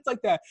to take hits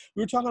like that.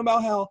 We were talking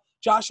about how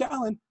Josh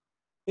Allen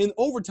in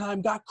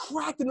overtime got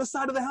cracked in the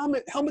side of the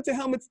helmet to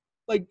helmet,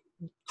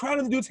 crown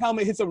of the dude's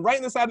helmet hits him right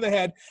in the side of the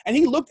head. And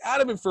he looked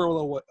out of it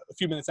for a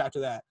few minutes after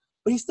that.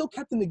 But he still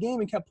kept in the game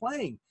and kept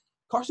playing.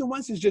 Carson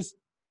Wentz is just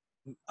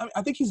 –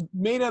 I think he's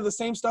made out of the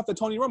same stuff that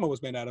Tony Romo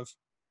was made out of.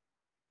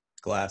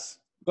 Glass,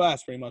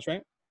 pretty much,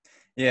 right?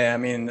 Yeah, I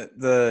mean,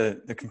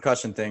 the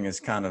concussion thing is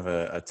kind of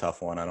a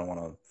tough one. I don't want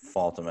to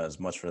fault him as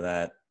much for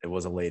that. It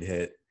was a late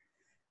hit.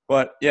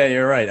 But, yeah,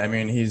 you're right. I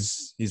mean,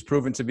 he's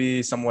proven to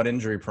be somewhat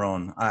injury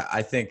prone.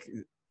 I think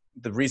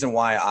the reason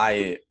why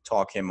I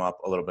talk him up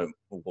a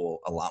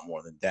lot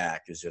more than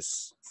Dak is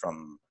just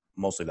from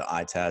mostly the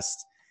eye test,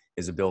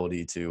 his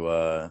ability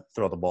to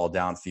throw the ball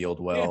downfield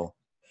well.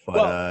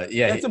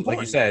 Yeah. But, like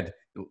you said,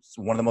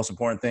 one of the most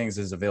important things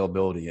is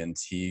availability, and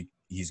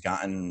he's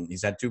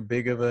had too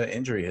big of an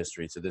injury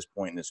history to this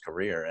point in his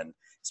career, and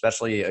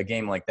especially a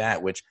game like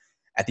that, which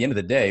at the end of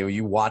the day, when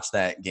you watch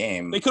that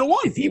game, they could have won.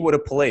 If he would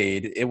have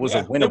played, it was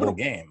a winnable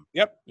game.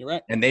 Yep, you're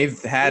right. And they've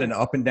had an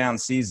up and down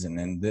season,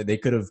 and they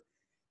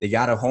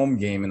got a home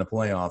game in the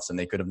playoffs, and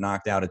they could have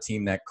knocked out a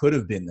team that could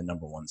have been the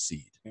number 1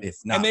 seed. Yeah. If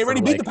not, and they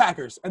already beat the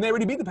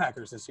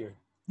Packers. This year.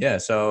 Yeah,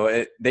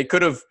 so they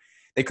could have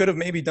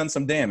maybe done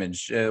some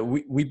damage.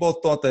 We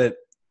both thought that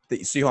the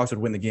Seahawks would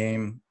win the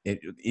game. The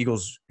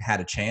Eagles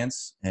had a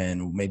chance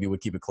and maybe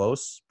would keep it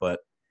close. But,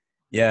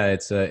 yeah,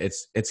 it's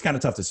kind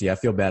of tough to see. I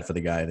feel bad for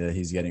the guy that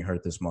he's getting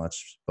hurt this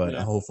much. But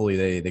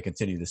hopefully they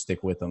continue to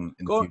stick with him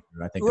in the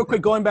future. I think real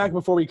quick, going back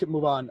before we can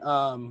move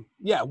on.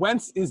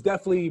 Wentz is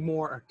definitely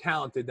more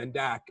talented than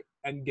Dak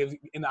and gives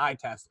in the eye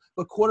test.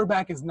 But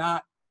quarterback is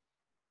not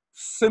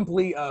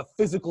simply a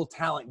physical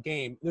talent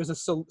game. There's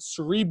a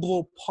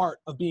cerebral part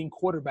of being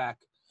quarterback.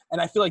 And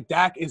I feel like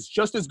Dak is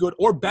just as good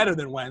or better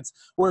than Wentz,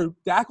 where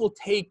Dak will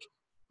take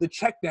the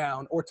check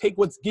down or take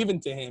what's given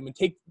to him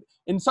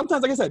and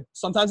sometimes, like I said,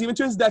 sometimes even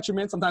to his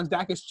detriment, sometimes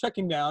Dak is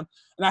checking down.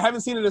 And I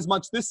haven't seen it as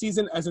much this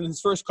season as in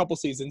his first couple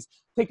seasons,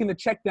 taking the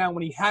check down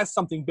when he has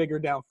something bigger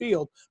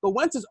downfield. But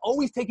Wentz is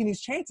always taking these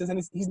chances, and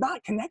he's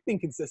not connecting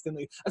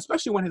consistently,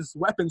 especially when his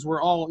weapons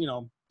were all,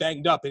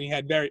 banged up and he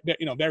had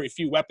very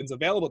few weapons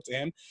available to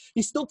him.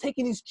 He's still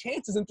taking these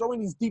chances and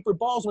throwing these deeper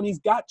balls when he's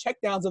got check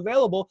downs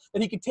available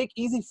that he could take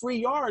easy free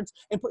yards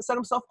and set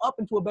himself up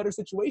into a better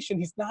situation.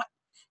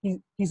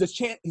 He's a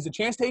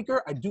chance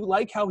taker. I do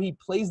like how he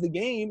plays the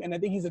game, and I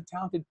think he's a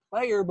talented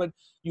player, but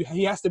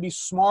he has to be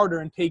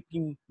smarter in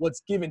taking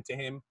what's given to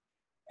him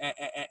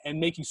and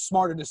making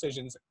smarter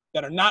decisions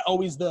that are not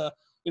always the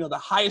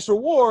highest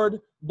reward,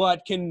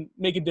 but can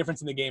make a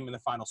difference in the game in the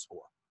final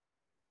score.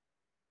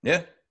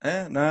 Yeah.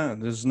 No,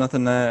 there's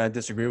nothing that I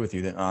disagree with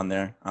you on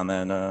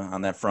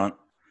that front.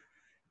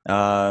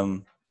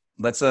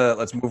 Let's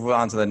move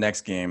on to the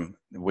next game,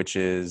 which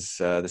is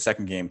the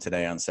second game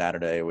today on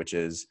Saturday, which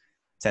is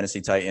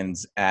Tennessee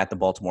Titans at the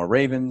Baltimore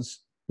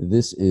Ravens.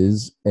 This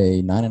is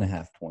a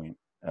 9.5 point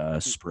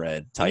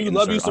spread. Titans you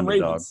love you some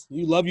underdog. Ravens.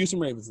 You love you some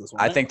Ravens this one.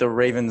 Right? I think the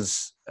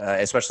Ravens,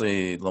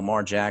 especially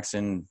Lamar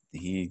Jackson,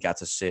 he got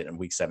to sit in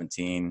Week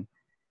 17.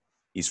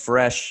 He's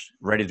fresh,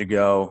 ready to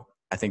go.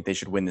 I think they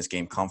should win this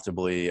game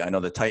comfortably. I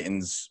know the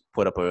Titans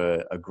put up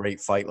a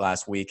great fight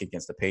last week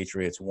against the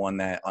Patriots, won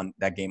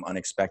that game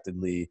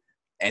unexpectedly,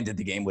 ended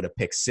the game with a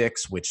pick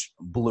six, which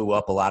blew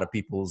up a lot of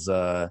people's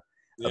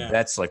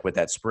bets, like with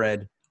that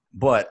spread.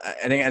 But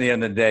I think at the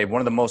end of the day, one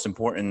of the most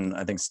important,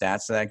 I think,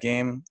 stats to that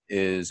game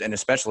is, and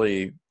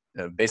especially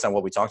based on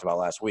what we talked about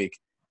last week,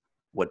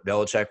 what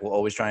Belichick will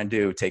always try and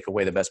do, take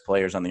away the best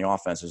players on the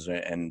offenses,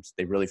 and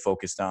they really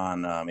focused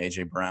on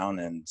A.J. Brown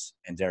and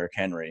Derrick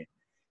Henry.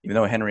 Even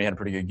though Henry had a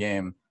pretty good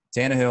game,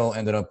 Tannehill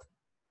ended up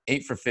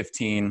 8 for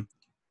 15,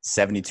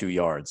 72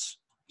 yards.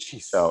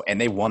 Jeez. So,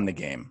 and they won the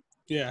game.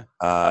 Yeah.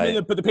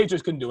 But the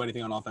Patriots couldn't do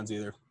anything on offense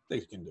either.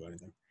 They couldn't do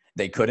anything.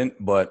 They couldn't,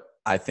 but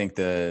I think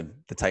the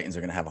Titans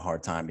are going to have a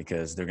hard time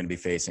because they're going to be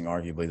facing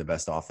arguably the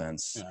best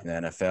offense in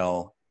the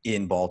NFL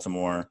in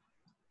Baltimore.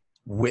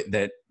 With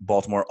that,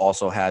 Baltimore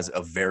also has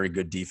a very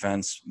good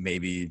defense,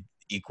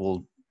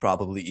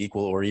 probably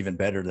equal or even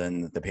better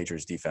than the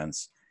Patriots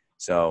defense.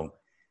 So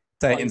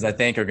Titans, I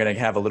think, are going to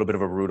have a little bit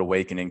of a rude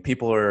awakening.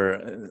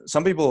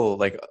 Some people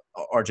like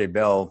RJ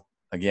Bell.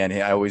 Again,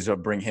 I always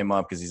bring him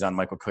up because he's on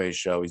Michael Kay's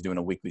show. He's doing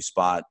a weekly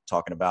spot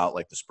talking about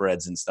like the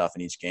spreads and stuff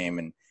in each game.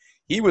 And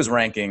he was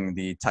ranking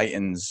the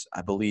Titans,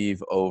 I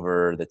believe,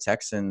 over the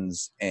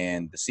Texans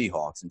and the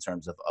Seahawks in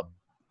terms of a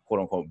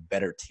quote-unquote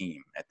better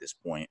team at this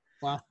point.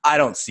 Wow. I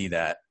don't see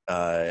that.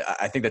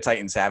 I think the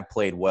Titans have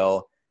played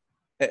well.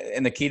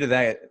 And the key to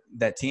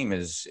that team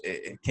is,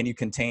 can you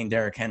contain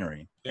Derrick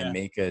Henry and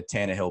make a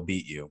Tannehill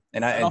beat you?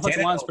 And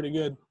offensive line's pretty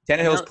good.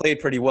 Tannehill's played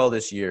pretty well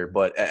this year,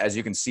 but as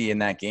you can see in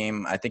that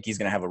game, I think he's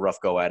going to have a rough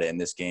go at it in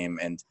this game.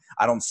 And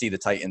I don't see the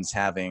Titans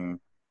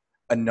having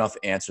enough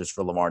answers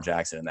for Lamar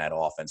Jackson in that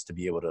offense to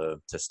be able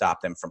to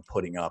stop them from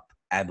putting up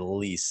at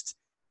least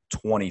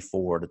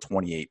 24 to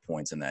 28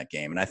 points in that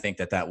game. And I think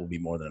that will be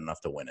more than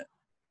enough to win it.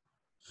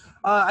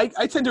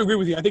 I tend to agree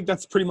with you. I think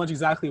that's pretty much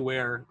exactly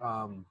where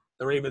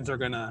the Ravens are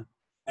going to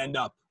end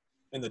up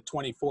in the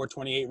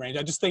 24-28 range.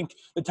 I just think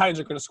the Titans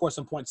are going to score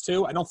some points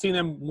too. I don't see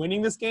them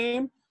winning this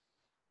game,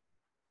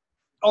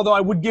 although I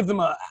would give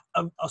them a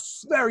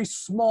very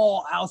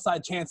small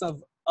outside chance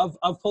of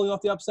pulling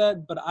off the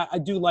upset. But I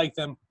do like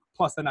them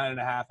plus the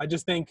 9.5. I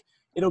just think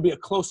it'll be a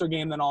closer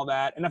game than all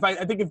that. And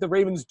I think if the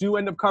Ravens do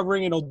end up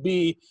covering, it'll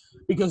be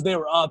because they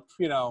were up,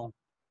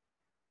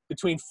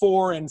 between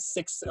 4 and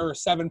 6 or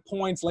 7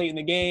 points late in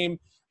the game,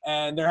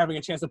 and they're having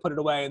a chance to put it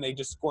away, and they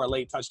just score a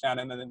late touchdown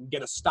and then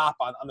get a stop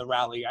on the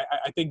rally.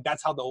 I think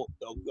that's how they'll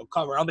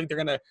cover. I don't think they're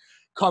going to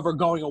cover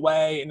going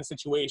away in a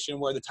situation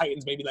where the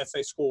Titans maybe, let's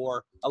say,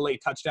 score a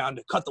late touchdown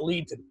to cut the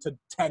lead to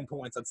 10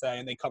 points, let's say,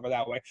 and they cover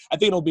that way. I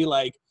think it'll be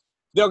like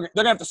they're going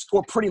to have to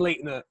score pretty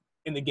late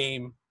in the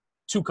game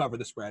to cover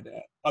the spread.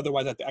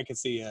 Otherwise, I can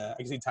see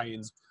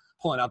Titans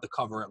pulling out the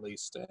cover at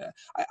least.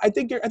 I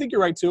think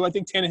you're right too. I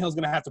think Tannehill's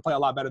going to have to play a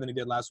lot better than he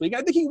did last week.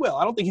 I think he will.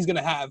 I don't think he's going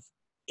to have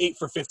 8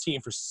 for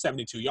 15 for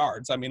 72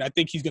 yards. I mean, I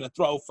think he's going to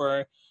throw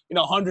for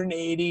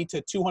 180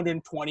 to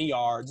 220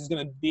 yards. He's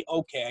going to be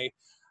okay.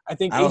 I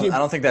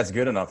don't think that's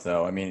good enough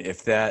though. I mean,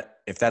 if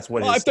that's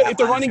what if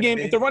the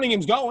running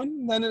game's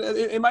going, then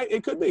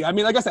it could be. I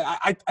mean, like I said,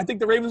 I think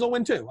the Ravens will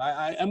win too.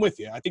 I'm with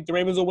you. I think the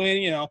Ravens will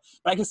win.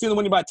 But I can see them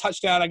winning by a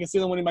touchdown. I can see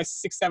them winning by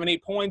 6, 7,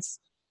 8 points.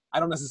 I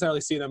don't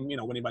necessarily see them,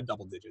 winning by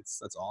double digits.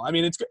 That's all. I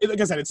mean, it's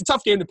like I said, it's a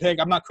tough game to pick.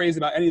 I'm not crazy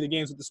about any of the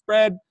games with the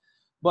spread,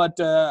 but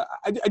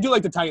I do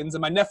like the Titans.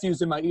 And my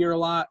nephew's in my ear a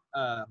lot.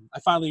 I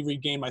finally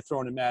regained my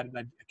throwing him mad, and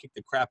I kicked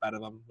the crap out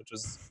of him, which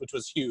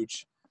was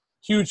huge.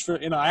 Huge for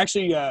I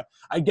actually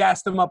I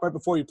gassed him up right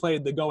before he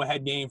played the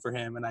go-ahead game for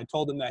him, and I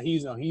told him that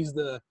he's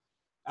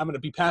I'm going to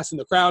be passing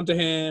the crown to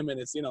him, and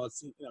it's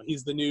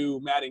he's the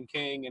new Madden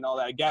King and all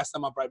that. I gassed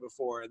him up right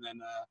before, and then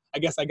I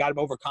guess I got him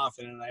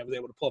overconfident, and I was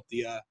able to pull up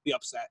the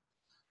upset.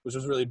 which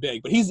was really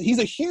big. But he's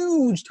a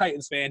huge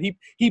Titans fan.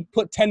 He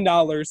put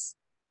 $10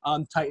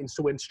 on Titans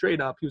to win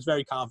straight up. He was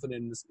very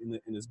confident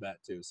in his bet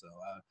too. So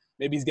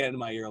maybe he's getting in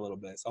my ear a little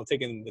bit. So I'm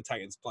taking the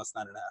Titans plus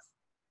 9.5.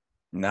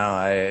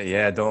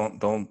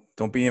 No,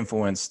 don't be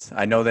influenced.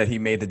 I know that he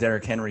made the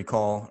Derrick Henry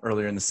call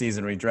earlier in the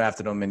season when he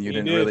drafted him, and you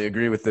didn't really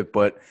agree with it.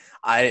 But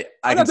I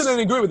didn't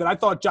agree with it. I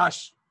thought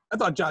Josh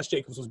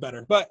Jacobs was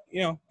better, but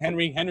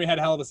Henry had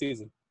a hell of a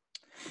season.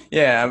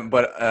 Yeah,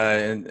 but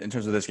in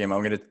terms of this game,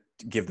 I'm going to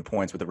give the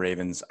points with the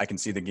Ravens. I can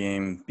see the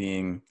game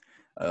being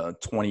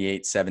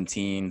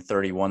 28-17,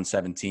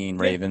 31-17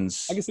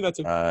 Ravens. I can see that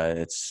too.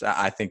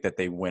 I think that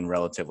they win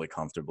relatively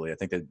comfortably. I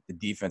think that the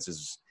defense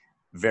is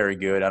very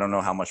good. I don't know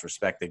how much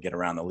respect they get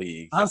around the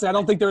league. Honestly, I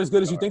don't think they're as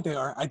good as you think they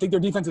are. I think their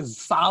defense is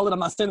solid. I'm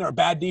not saying they're a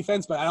bad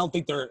defense, but I don't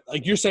think they're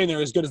like you're saying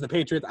they're as good as the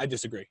Patriots. I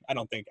disagree. I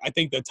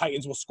think the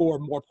Titans will score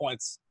more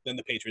points than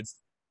the Patriots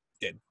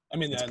did. I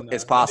mean,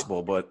 it's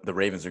possible, but the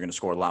Ravens are going to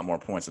score a lot more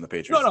points than the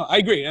Patriots. No, I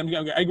agree. I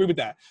agree with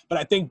that. But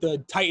I think the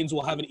Titans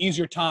will have an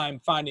easier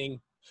time finding,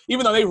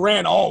 even though they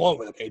ran all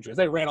over the Patriots.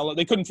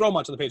 They couldn't throw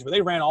much of the Patriots, but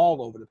they ran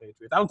all over the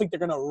Patriots. I don't think they're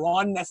going to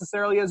run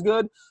necessarily as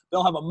good.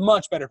 They'll have a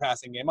much better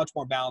passing game, much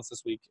more balanced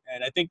this week.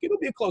 And I think it'll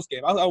be a close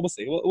game. We'll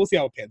see. We'll see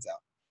how it pans out.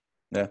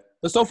 Yeah.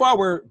 But so far,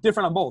 we're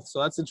different on both,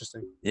 so that's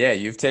interesting. Yeah,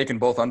 you've taken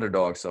both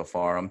underdogs so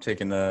far. I'm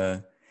taking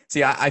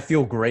I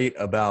feel great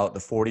about the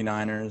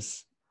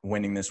 49ers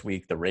winning this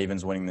week, the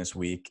Ravens winning this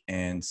week,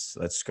 and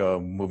let's go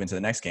move into the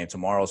next game.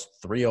 Tomorrow's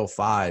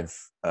 3:05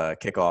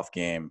 kickoff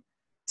game,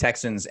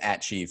 Texans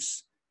at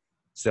Chiefs.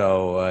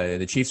 So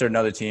the Chiefs are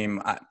another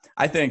team.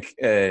 I think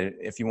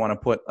if you want to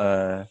put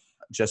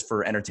just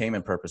for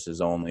entertainment purposes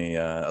only,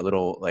 a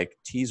little like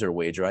teaser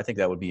wager, I think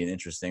that would be an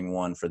interesting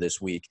one for this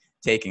week,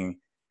 taking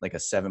like a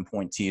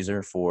 7-point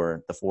teaser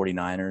for the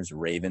 49ers,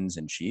 Ravens,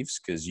 and Chiefs,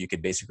 because you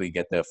could basically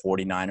get the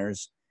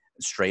 49ers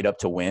straight up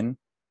to win,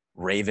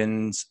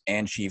 Ravens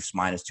and Chiefs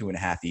minus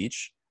 2.5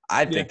 each.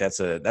 I think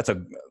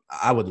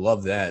I would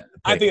love that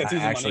pick. I think that's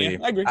easy money.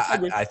 Yeah. I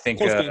agree. I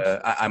think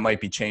I might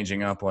be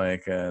changing up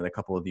like the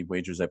couple of the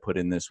wagers I put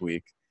in this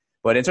week.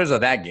 But in terms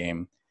of that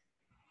game,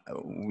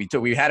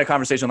 we had a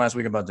conversation last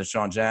week about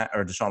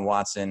Deshaun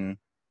Watson,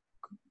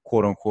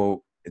 quote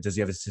unquote. Does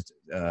he have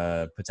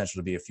a potential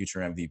to be a future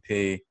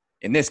MVP?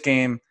 In this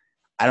game,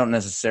 I don't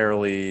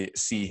necessarily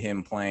see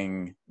him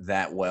playing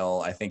that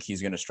well. I think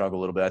he's going to struggle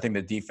a little bit. I think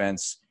the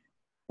defense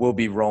will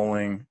be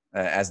rolling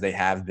as they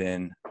have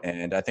been.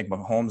 And I think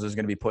Mahomes is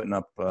going to be putting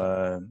up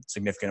a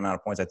significant amount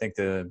of points. I think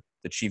the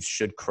Chiefs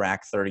should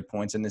crack 30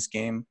 points in this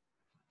game.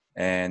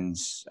 And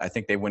I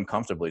think they win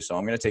comfortably. So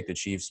I'm going to take the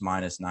Chiefs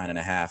minus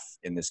 9.5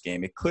 in this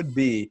game. It could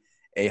be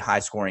a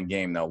high-scoring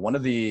game, though. One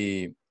of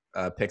the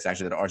picks,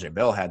 actually, that RJ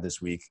Bell had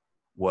this week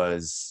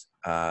was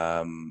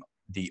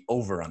the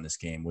over on this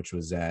game, which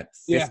was at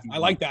 50. Yeah, I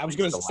like that. I was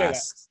going to say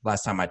that.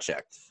 Last time I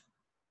checked.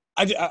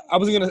 I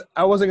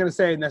wasn't gonna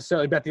say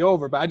necessarily bet the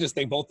over, but I just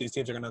think both these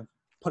teams are gonna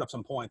put up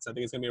some points. I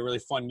think it's gonna be a really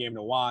fun game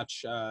to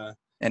watch.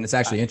 And it's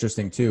actually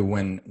interesting too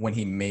when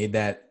he made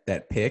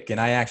that pick, and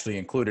I actually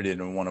included it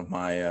in one of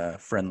my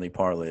friendly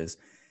parlays.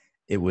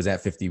 It was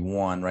at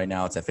 51. Right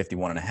now, it's at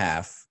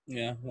 51.5.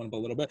 Yeah, went up a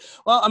little bit.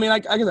 Well, I mean,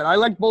 like I said, I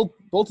like both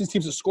these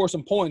teams to score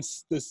some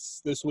points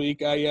this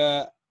week.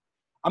 I'm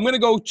gonna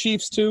go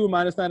Chiefs too,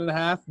 minus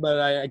 9.5, but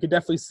I could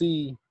definitely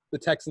see the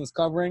Texans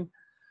covering.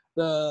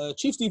 The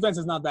Chiefs defense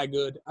is not that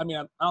good. I mean,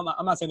 I'm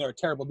not saying they're a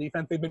terrible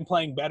defense. They've been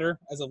playing better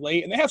as of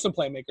late, and they have some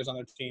playmakers on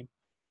their team.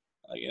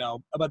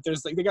 But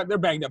there's they're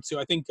banged up too.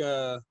 I think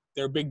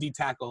their big D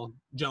tackle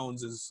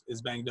Jones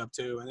is banged up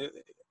too,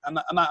 and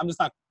I'm just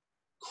not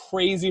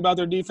crazy about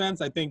their defense.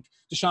 I think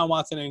Deshaun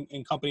Watson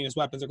and company and his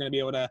weapons are going to be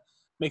able to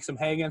make some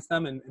hay against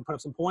them and put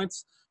up some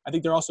points. I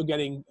think they're also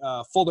getting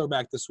Fuller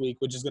back this week,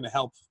 which is going to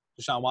help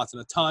Deshaun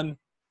Watson a ton.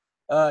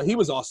 He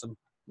was awesome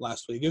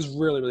last week. It was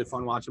really, really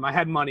fun watching him. I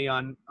had money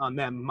on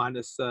them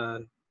minus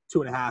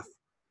 2.5,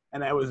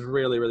 and it was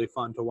really, really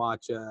fun to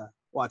watch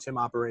him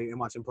operate and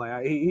watch him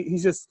play.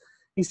 He's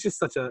just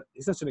such an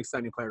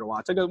exciting player to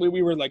watch.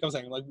 We were like I was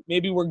saying, like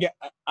maybe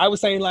I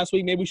was saying last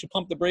week maybe we should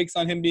pump the brakes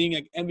on him being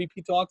like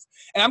MVP talks,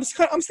 and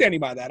I'm standing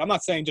by that. I'm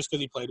not saying just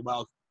because he played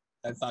well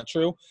that's not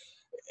true,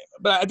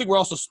 but I think we're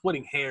also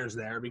splitting hairs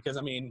there because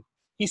I mean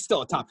he's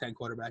still a top 10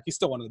 quarterback. He's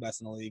still one of the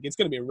best in the league. It's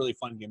going to be a really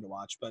fun game to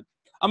watch, but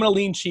I'm going to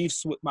lean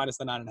Chiefs with minus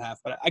the 9.5,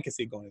 but I can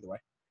see it going either way.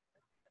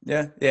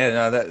 Yeah,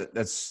 no,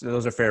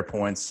 those are fair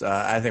points.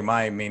 I think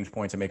my main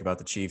point to make about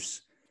the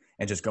Chiefs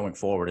and just going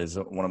forward is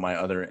one of my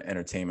other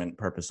entertainment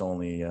purpose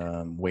only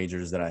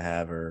wagers that I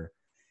have are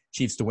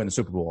Chiefs to win the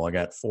Super Bowl. I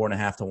got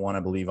 4.5 to 1,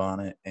 I believe, on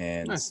it,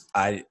 and nice.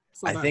 I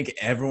think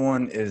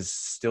everyone is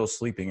still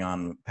sleeping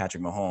on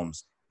Patrick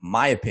Mahomes.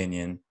 My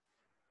opinion.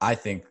 I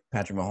think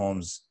Patrick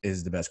Mahomes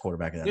is the best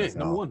quarterback in the NFL.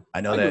 Number one.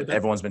 I know that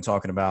everyone's been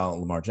talking about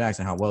Lamar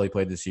Jackson, how well he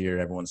played this year.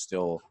 Everyone's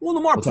still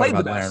Lamar played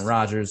the best. Aaron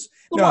Rodgers.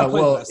 Lamar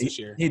played the best this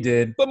year. He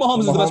did. But Mahomes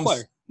is the best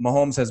player.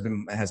 Mahomes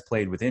has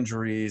played with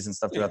injuries and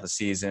stuff throughout the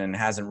season,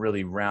 hasn't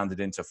really rounded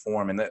into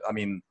form. And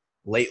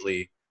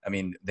lately,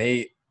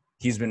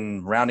 he's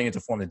been rounding into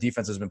form. The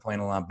defense has been playing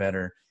a lot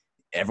better.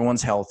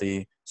 Everyone's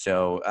healthy.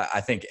 So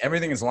I think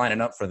everything is lining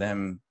up for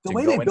them to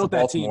way go they into built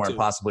that team, Baltimore and too.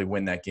 possibly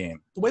win that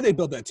game. The way they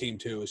built that team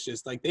too is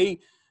just like they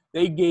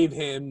gave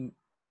him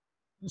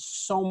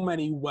so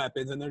many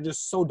weapons, and they're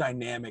just so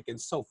dynamic and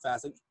so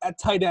fast. Like at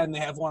tight end, they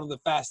have one of the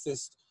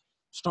fastest,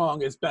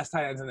 strongest, best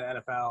tight ends in the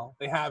NFL.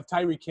 They have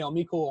Tyreek Hill,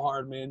 Mecole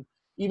Hardman,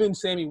 even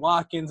Sammy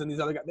Watkins, and these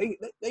other guys.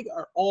 They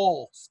are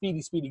all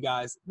speedy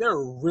guys. They're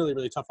a really,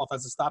 really tough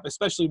offensive stop,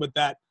 especially with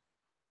that,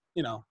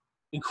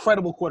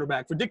 incredible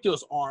quarterback,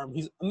 ridiculous arm.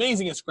 He's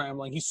amazing at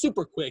scrambling. He's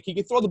super quick. He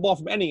can throw the ball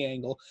from any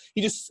angle.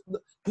 His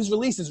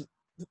release is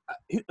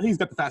he's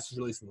got the fastest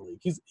release in the league.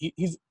 He's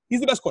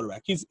the best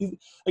quarterback. He's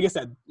like I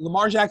said,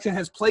 Lamar Jackson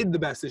has played the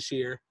best this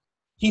year.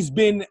 He's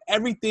been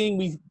everything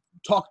we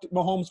talked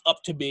Mahomes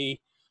up to be.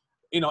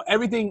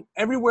 Everything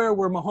everywhere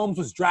where Mahomes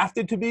was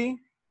drafted to be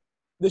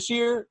this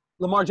year,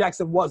 Lamar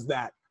Jackson was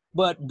that.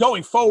 But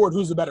going forward,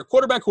 who's the better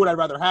quarterback? Who would I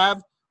rather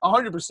have?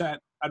 100%,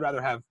 I'd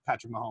rather have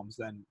Patrick Mahomes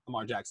than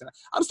Lamar Jackson.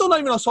 I'm still not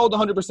even sold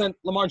 100%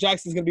 Lamar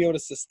Jackson is going to be able to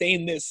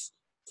sustain this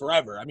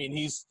forever. I mean,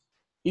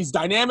 he's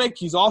dynamic.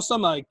 He's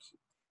awesome. Like,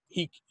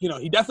 he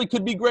definitely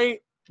could be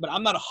great, but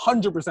I'm not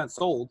 100%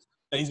 sold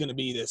that he's going to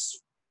be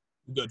this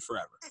good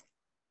forever.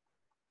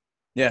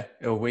 Yeah,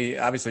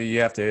 obviously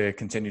you have to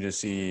continue to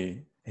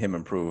see him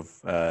improve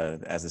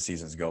as the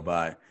seasons go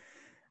by.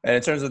 And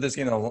in terms of this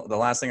game, the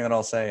last thing that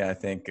I'll say, I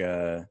think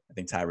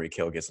Tyreek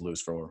Hill gets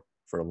loose for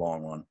a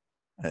long one.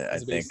 I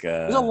think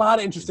there's a lot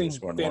of interesting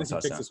fantasy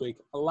picks this week.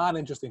 A lot of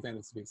interesting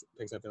fantasy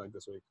picks I feel like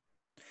this week.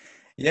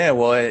 Yeah,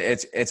 well,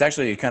 it's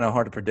actually kind of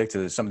hard to predict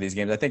to some of these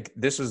games. I think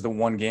this is the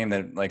one game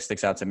that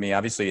sticks out to me.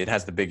 Obviously, it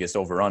has the biggest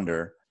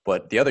over/under,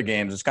 but the other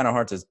games, it's kind of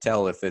hard to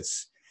tell if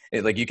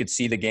you could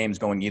see the games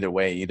going either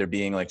way, either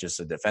being like just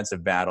a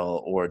defensive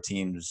battle or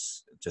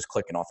teams just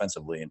clicking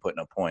offensively and putting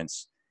up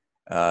points.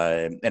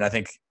 And I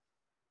think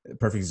a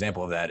perfect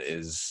example of that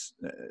is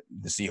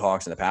the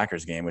Seahawks and the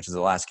Packers game, which is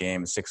the last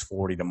game,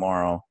 6:40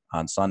 tomorrow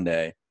on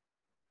Sunday.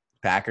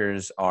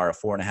 Packers are a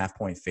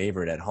 4.5-point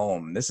favorite at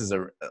home. This is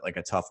a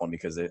tough one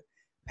because the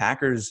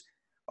Packers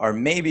are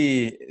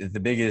maybe the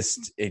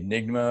biggest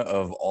enigma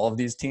of all of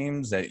these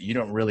teams that you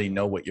don't really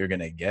know what you're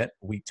going to get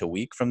week to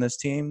week from this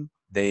team.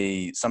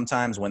 They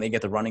sometimes when they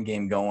get the running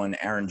game going,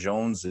 Aaron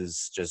Jones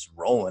is just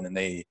rolling, and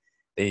they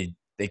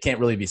can't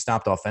really be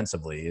stopped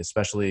offensively,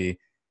 especially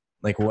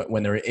like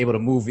when they're able to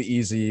move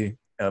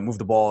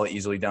the ball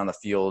easily down the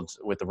field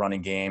with the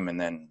running game, and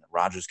then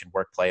Rodgers can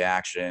work play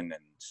action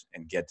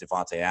and get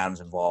Devontae Adams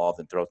involved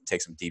and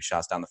take some deep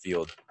shots down the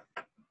field.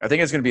 I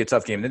think it's going to be a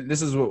tough game.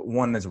 This is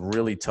one that's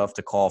really tough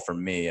to call for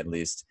me, at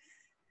least.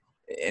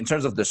 In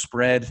terms of the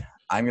spread,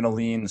 I'm going to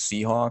lean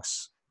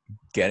Seahawks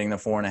getting the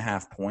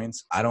 4.5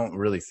 points. I don't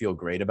really feel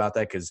great about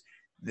that because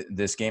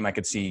this game I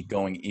could see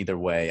going either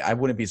way. I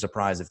wouldn't be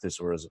surprised if this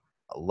was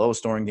a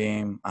low-scoring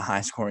game, a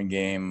high-scoring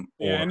game,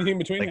 or anything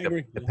between.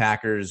 Like the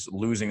Packers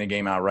losing the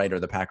game outright or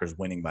the Packers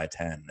winning by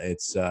 10.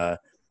 It's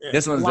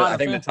this one's I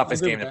think the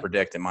toughest game to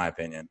predict, in my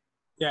opinion.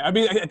 Yeah, I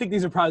mean, I think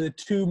these are probably the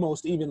two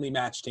most evenly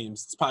matched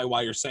teams. That's probably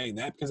why you're saying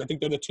that, because I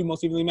think they're the two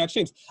most evenly matched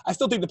teams. I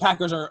still think the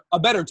Packers are a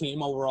better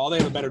team overall. They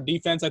have a better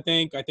defense, I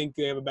think. I think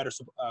they have a better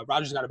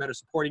Rodgers got a better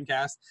supporting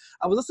cast.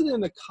 I was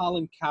listening to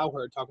Colin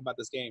Cowherd talk about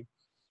this game,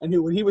 and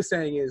what he was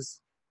saying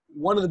is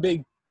one of the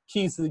big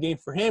keys to the game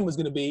for him was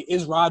going to be,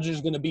 is Rodgers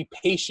going to be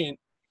patient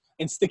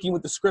and sticking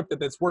with the script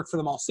that's worked for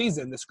them all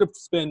season? The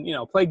script's been,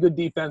 play good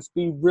defense,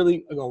 be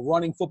really a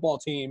running football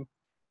team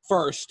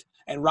first,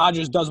 and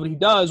Rodgers does what he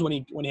does when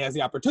he has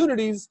the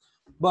opportunities,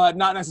 but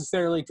not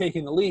necessarily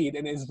taking the lead.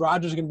 And is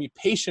Rodgers going to be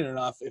patient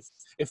enough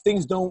if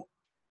things don't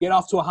get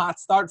off to a hot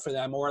start for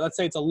them, or let's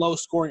say it's a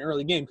low-scoring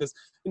early game? Because,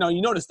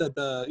 you notice that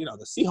the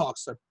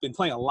Seahawks have been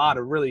playing a lot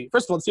of really –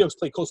 first of all, the Seahawks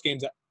play close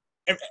games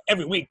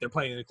every week. They're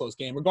playing in a close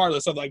game,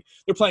 regardless of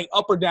they're playing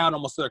up or down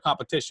almost to their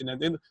competition. And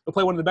they'll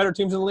play one of the better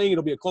teams in the league.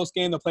 It'll be a close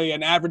game. They'll play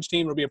an average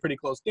team. It'll be a pretty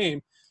close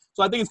game.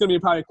 So I think it's going to be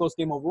probably a close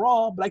game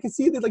overall. But I can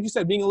see that, like you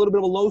said, being a little bit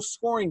of a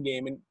low-scoring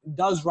game. And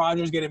does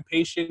Rodgers get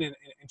impatient and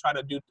try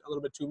to do a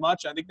little bit too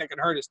much? I think that could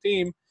hurt his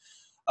team.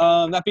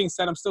 That being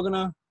said, I'm still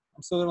gonna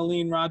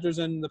lean Rodgers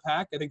and the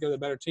Pack. I think they're the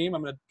better team.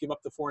 I'm gonna give up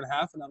the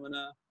 4.5, and I'm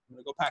gonna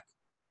go Pack.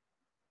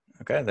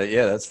 Okay,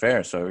 that's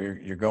fair. So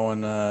you're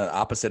going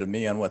opposite of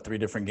me on 3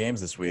 different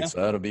games this week,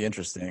 so that'll be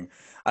interesting.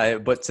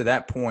 But to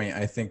that point,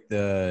 I think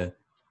the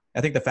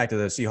fact that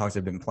the Seahawks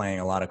have been playing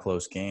a lot of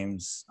close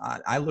games,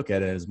 I look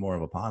at it as more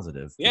of a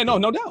positive. Yeah, no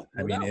doubt.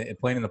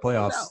 Playing in the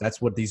playoffs,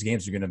 that's what these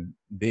games are going to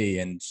be,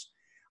 and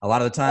a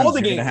lot of the times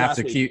you're going to have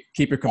to keep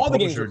your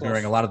composure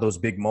during a lot of those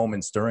big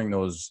moments, during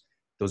those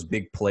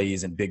big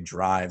plays and big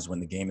drives when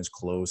the game is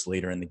close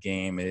later in the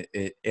game.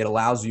 It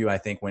allows you, I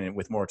think,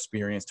 with more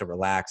experience, to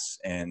relax,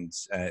 and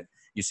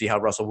you see how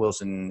Russell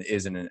Wilson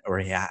is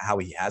how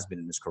he has been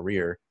in his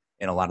career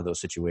in a lot of those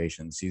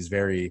situations. He's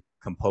very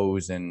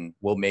composed and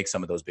will make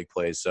some of those big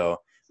plays. So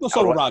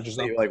Rodgers,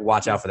 though.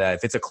 Watch out for that.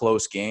 If it's a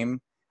close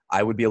game,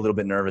 I would be a little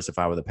bit nervous if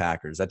I were the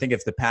Packers. I think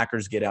if the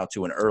Packers get out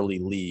to an early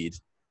lead,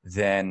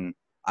 then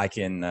I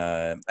can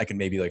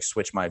maybe like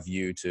switch my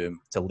view to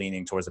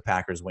leaning towards the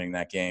Packers winning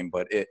that game.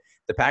 But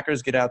the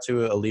Packers get out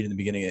to a lead in the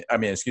beginning. The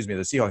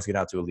Seahawks get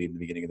out to a lead in the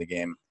beginning of the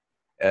game.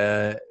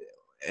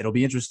 It'll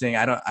be interesting.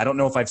 I don't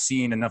know if I've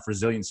seen enough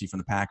resiliency from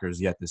the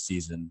Packers yet this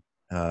season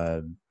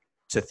to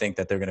think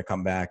that they're going to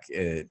come back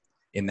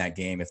in that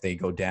game if they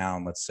go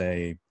down, let's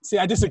say. See,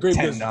 I disagree.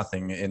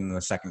 10-0 in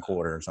the second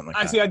quarter or something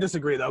like that. I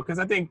disagree though, because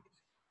I think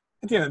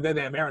at the end of the day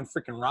they have Aaron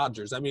freaking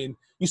Rodgers. I mean,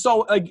 you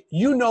saw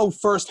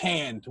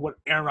firsthand what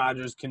Aaron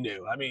Rodgers can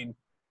do. I mean,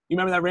 you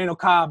remember that Randall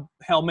Cobb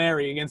Hail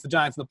Mary against the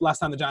Giants the last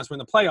time the Giants were in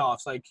the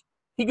playoffs? Like,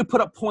 he could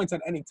put up points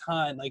at any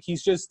time. Like,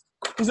 he's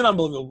an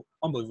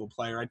unbelievable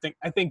player. I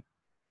think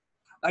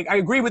like, I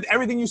agree with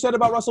everything you said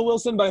about Russell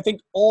Wilson, but I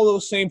think all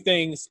those same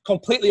things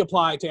completely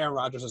apply to Aaron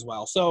Rodgers as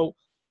well. So,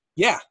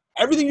 yeah,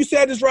 everything you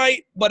said is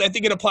right, but I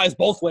think it applies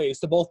both ways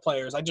to both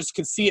players. I just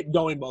can see it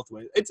going both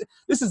ways. I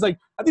think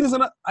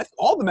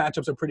all the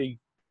matchups are pretty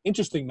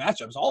interesting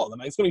matchups, all of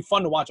them. It's going to be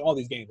fun to watch all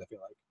these games, I feel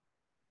like.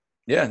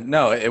 Yeah,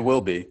 no, it will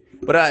be.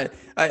 But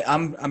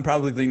I'm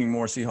probably leaning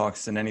more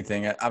Seahawks than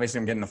anything. Obviously,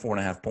 I'm getting the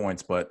 4.5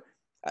 points, but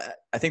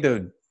I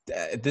think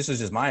this is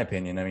just my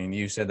opinion. I mean,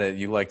 you said that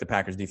you like the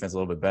Packers defense a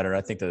little bit better.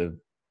 I think the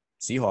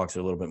Seahawks are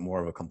a little bit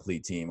more of a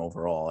complete team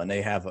overall, and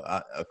they have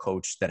a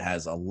coach that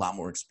has a lot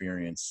more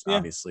experience,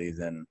 obviously,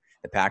 than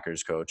the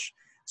Packers coach.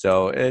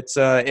 So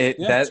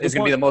that is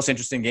going to be the most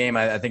interesting game.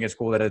 I think it's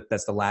cool that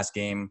that's the last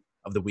game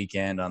of the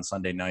weekend on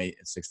Sunday night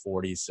at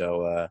 6:40.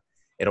 So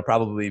it'll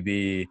probably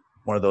be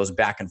one of those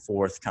back and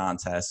forth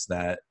contests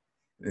that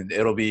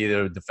it'll be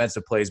either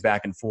defensive plays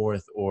back and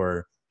forth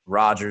or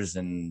Rodgers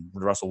and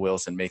Russell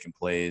Wilson making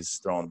plays,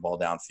 throwing the ball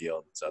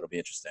downfield. So it'll be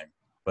interesting.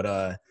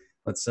 But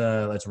let's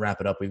wrap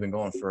it up. We've been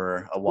going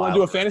for a while. Want to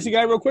do a fantasy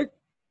guy real quick?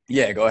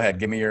 Yeah, go ahead.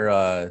 Give me your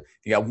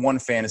you got one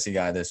fantasy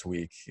guy this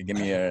week. Give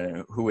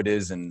me who it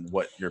is and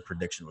what your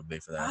prediction would be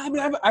for that. I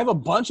mean, I have a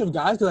bunch of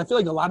guys because I feel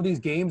like a lot of these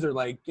games are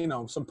like,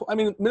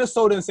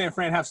 Minnesota and San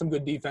Fran have some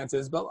good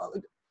defenses, but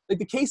like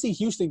the KC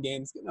Houston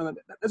games,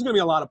 there's going to be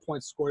a lot of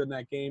points scored in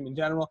that game in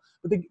general.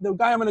 But the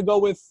guy I'm going to go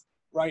with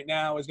right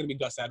now is going to be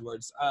Gus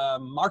Edwards.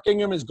 Mark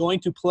Ingram is going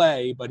to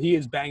play, but he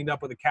is banged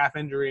up with a calf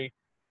injury.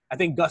 I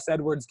think Gus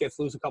Edwards gets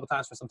loose a couple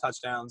times for some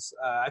touchdowns.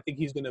 I think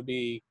he's going to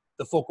be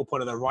the focal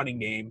point of the running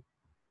game.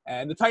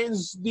 And the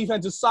Titans'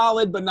 defense is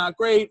solid, but not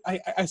great.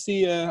 I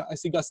see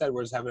Gus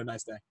Edwards having a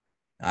nice day.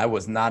 I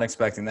was not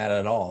expecting that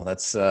at all.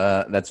 That's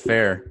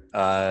fair.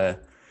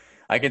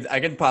 I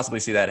could possibly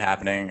see that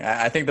happening.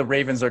 I think the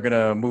Ravens are going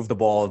to move the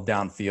ball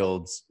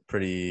downfield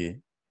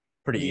pretty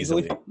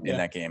easily in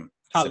that game.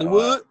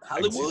 Hollywood.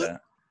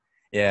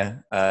 Yeah,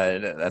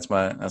 that's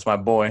my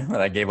boy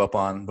that I gave up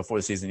on before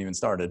the season even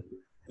started.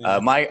 Yeah.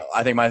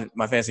 I think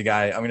my fantasy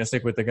guy, I'm going to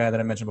stick with the guy that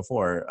I mentioned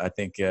before. I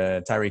think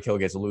Tyreek Hill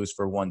gets loose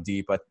for one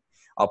deep.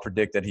 I'll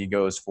predict that he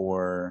goes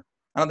for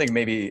 – I don't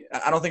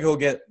think he'll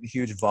get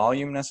huge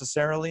volume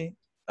necessarily,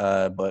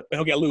 but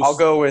he'll get loose. I'll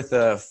go with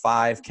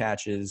 5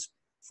 catches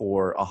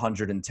for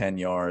 110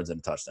 yards and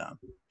a touchdown.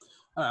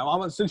 All right,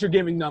 well, since you're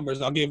giving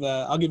numbers, I'll give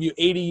you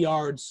 80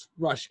 yards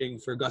rushing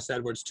for Gus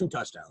Edwards, 2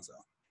 touchdowns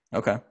though.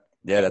 Okay,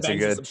 yeah, that's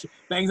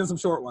bangs in some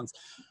short ones.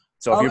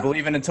 So if you're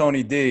believing in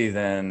Tony D,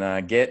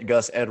 then get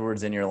Gus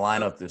Edwards in your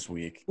lineup this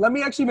week. Let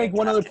me actually make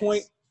one other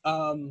point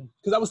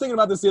because I was thinking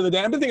about this the other day.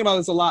 I've been thinking about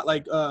this a lot,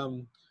 like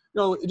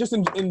just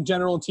in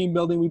general team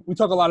building. We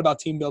talk a lot about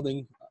team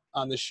building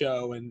on the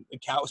show and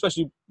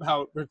especially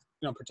how it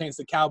pertains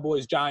to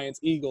Cowboys, Giants,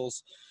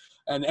 Eagles,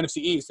 and NFC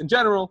East in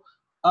general.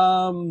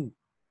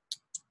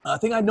 A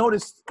thing I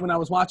noticed when I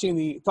was watching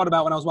the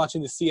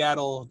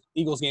Seattle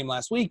Eagles game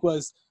last week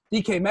was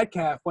DK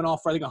Metcalf went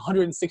off for, I think,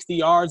 160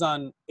 yards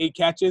on 8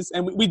 catches.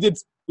 And we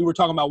were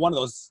talking about one of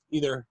those,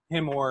 either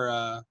him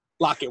or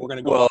Lockett. We're going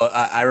to go. Well,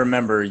 I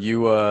remember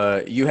you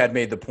had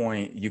made the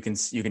point. You can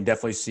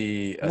definitely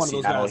see a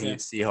Seattle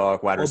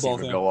Seahawk wide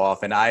receiver go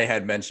off. And I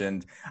had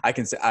mentioned,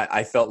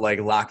 I felt like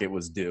Lockett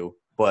was due.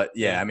 But,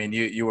 yeah, I mean,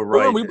 you were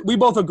right. We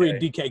both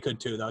agreed DK could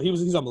too, though.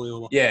 He's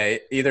unbelievable. Yeah,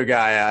 either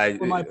guy.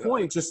 My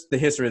point. Just the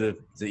history of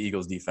the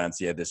Eagles defense,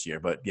 this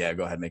year. But, yeah,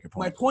 go ahead and make your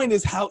point. My point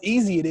is how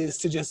easy it is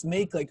to just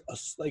make,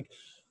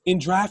 in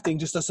drafting,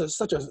 just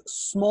such a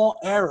small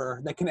error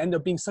that can end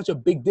up being such a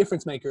big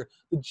difference maker.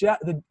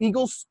 The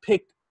Eagles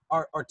picked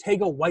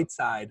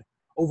Ortega-Whiteside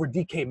over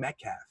DK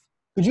Metcalf.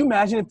 Could you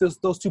imagine if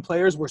those 2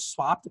 players were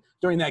swapped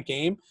during that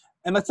game?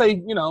 And let's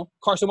say,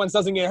 Carson Wentz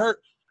doesn't get hurt.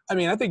 I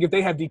mean, I think if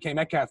they have DK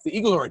Metcalf, the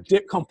Eagles are a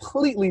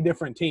completely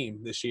different team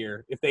this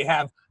year. If they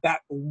have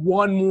that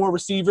one more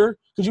receiver,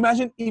 could you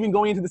imagine even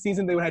going into the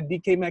season they would have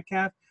DK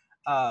Metcalf?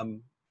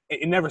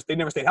 They never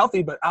stayed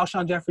healthy, but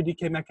Alshon Jeffrey,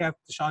 DK Metcalf,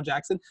 Deshaun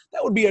Jackson,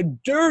 that would be a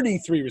dirty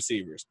 3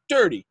 receivers.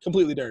 Dirty,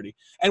 completely dirty.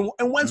 And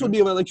Wentz would be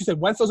able, like you said,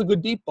 Wentz throws a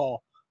good deep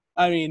ball.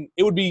 I mean,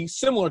 it would be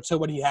similar to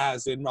what he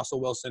has in Russell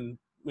Wilson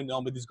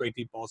with these great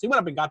deep balls. He went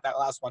up and got that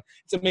last one.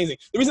 It's amazing.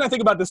 The reason I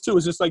think about this too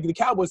is just like the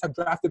Cowboys have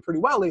drafted pretty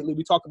well lately.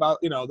 We talk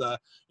about the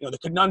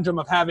conundrum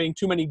of having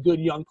too many good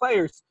young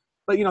players,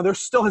 But, there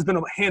still has been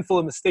a handful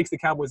of mistakes the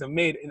Cowboys have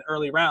made in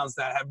early rounds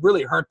that have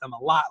really hurt them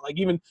a lot. Like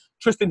even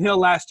Tristan Hill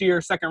last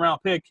year, second-round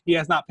pick, he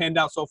has not panned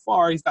out so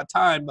far. He's got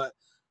time, but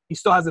he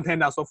still hasn't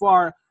panned out so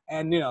far.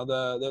 And,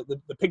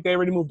 the pick they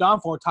already moved on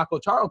for, Taco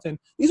Charlton,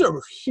 these are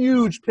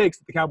huge picks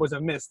that the Cowboys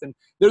have missed. And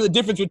they're the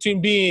difference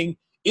between being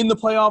in the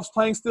playoffs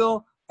playing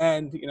still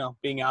and,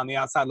 being on the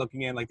outside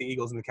looking in like the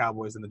Eagles and the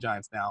Cowboys and the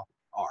Giants now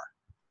are.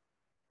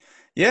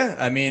 Yeah,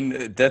 I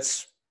mean,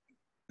 that's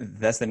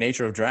the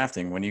nature of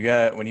drafting. When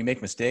you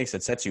make mistakes,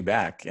 it sets you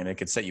back, and it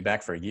could set you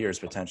back for years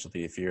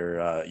potentially if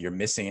you're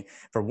missing.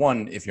 For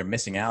one, if you're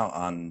missing out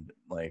on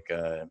like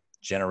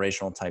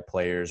generational type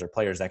players or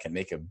players that can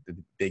make a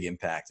big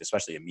impact,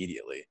 especially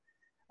immediately,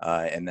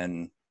 and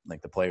then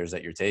like the players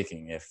that you're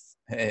taking,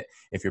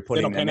 if you're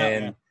putting them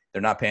in.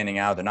 They're not panning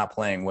out. They're not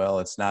playing well.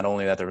 It's not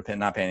only that they're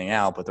not panning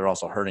out, but they're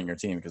also hurting your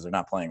team because they're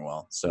not playing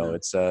well. So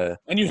it's and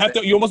you have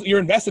to. You're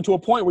invested to a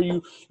point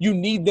where you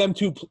need them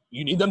to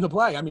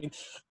play. I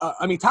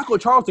mean, Taco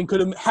Charlton could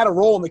have had a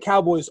role in the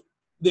Cowboys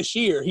this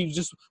year. He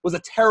just was a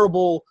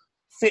terrible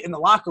fit in the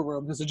locker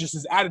room because of just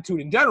his attitude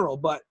in general.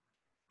 But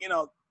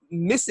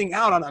missing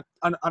out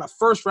on a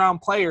first round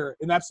player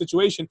in that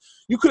situation,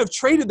 you could have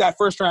traded that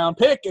first round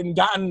pick and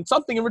gotten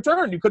something in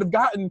return. You could have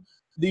gotten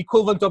the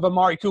equivalent of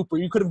Amari Cooper.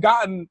 You could have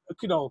gotten,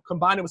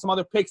 combined it with some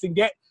other picks and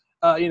get,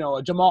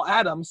 a Jamal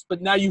Adams,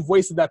 but now you've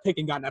wasted that pick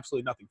and gotten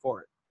absolutely nothing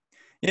for it.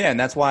 Yeah, and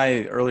that's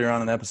why earlier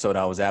on in the episode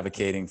I was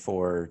advocating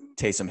for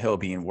Taysom Hill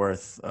being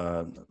worth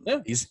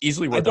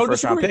easily worth the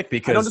first-round pick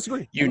because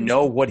you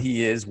know what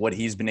he is, what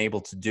he's been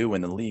able to do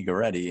in the league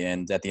already.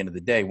 And at the end of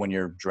the day, when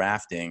you're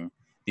drafting,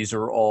 these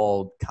are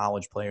all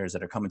college players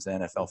that are coming to the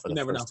NFL for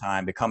the first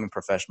time, becoming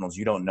professionals.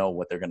 You don't know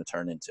what they're going to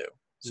turn into.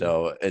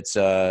 So it's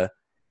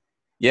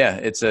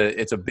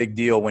it's a big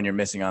deal when you're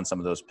missing on some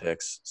of those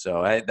picks.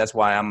 So that's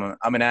why I'm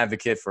an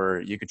advocate for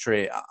you could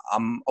trade.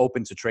 I'm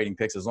open to trading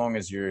picks as long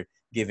as you're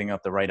giving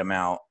up the right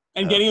amount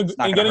and getting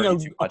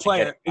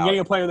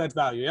a player that's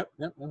value.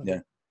 Yep. Yeah.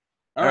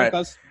 All right,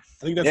 guys.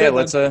 I think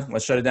that's it.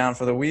 Let's shut it down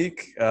for the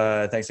week.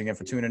 Thanks again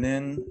for tuning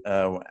in.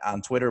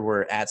 On Twitter,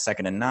 we're at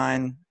 2nd and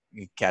 9.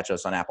 You can catch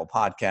us on Apple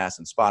Podcasts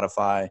and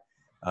Spotify.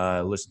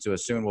 Listen to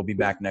us soon. We'll be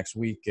back next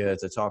week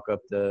to talk up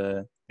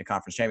the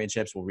conference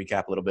championships. We'll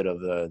recap a little bit of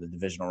the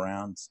divisional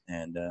rounds.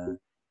 And,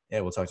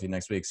 we'll talk to you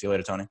next week. See you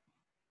later, Tony.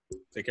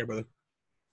 Take care, brother.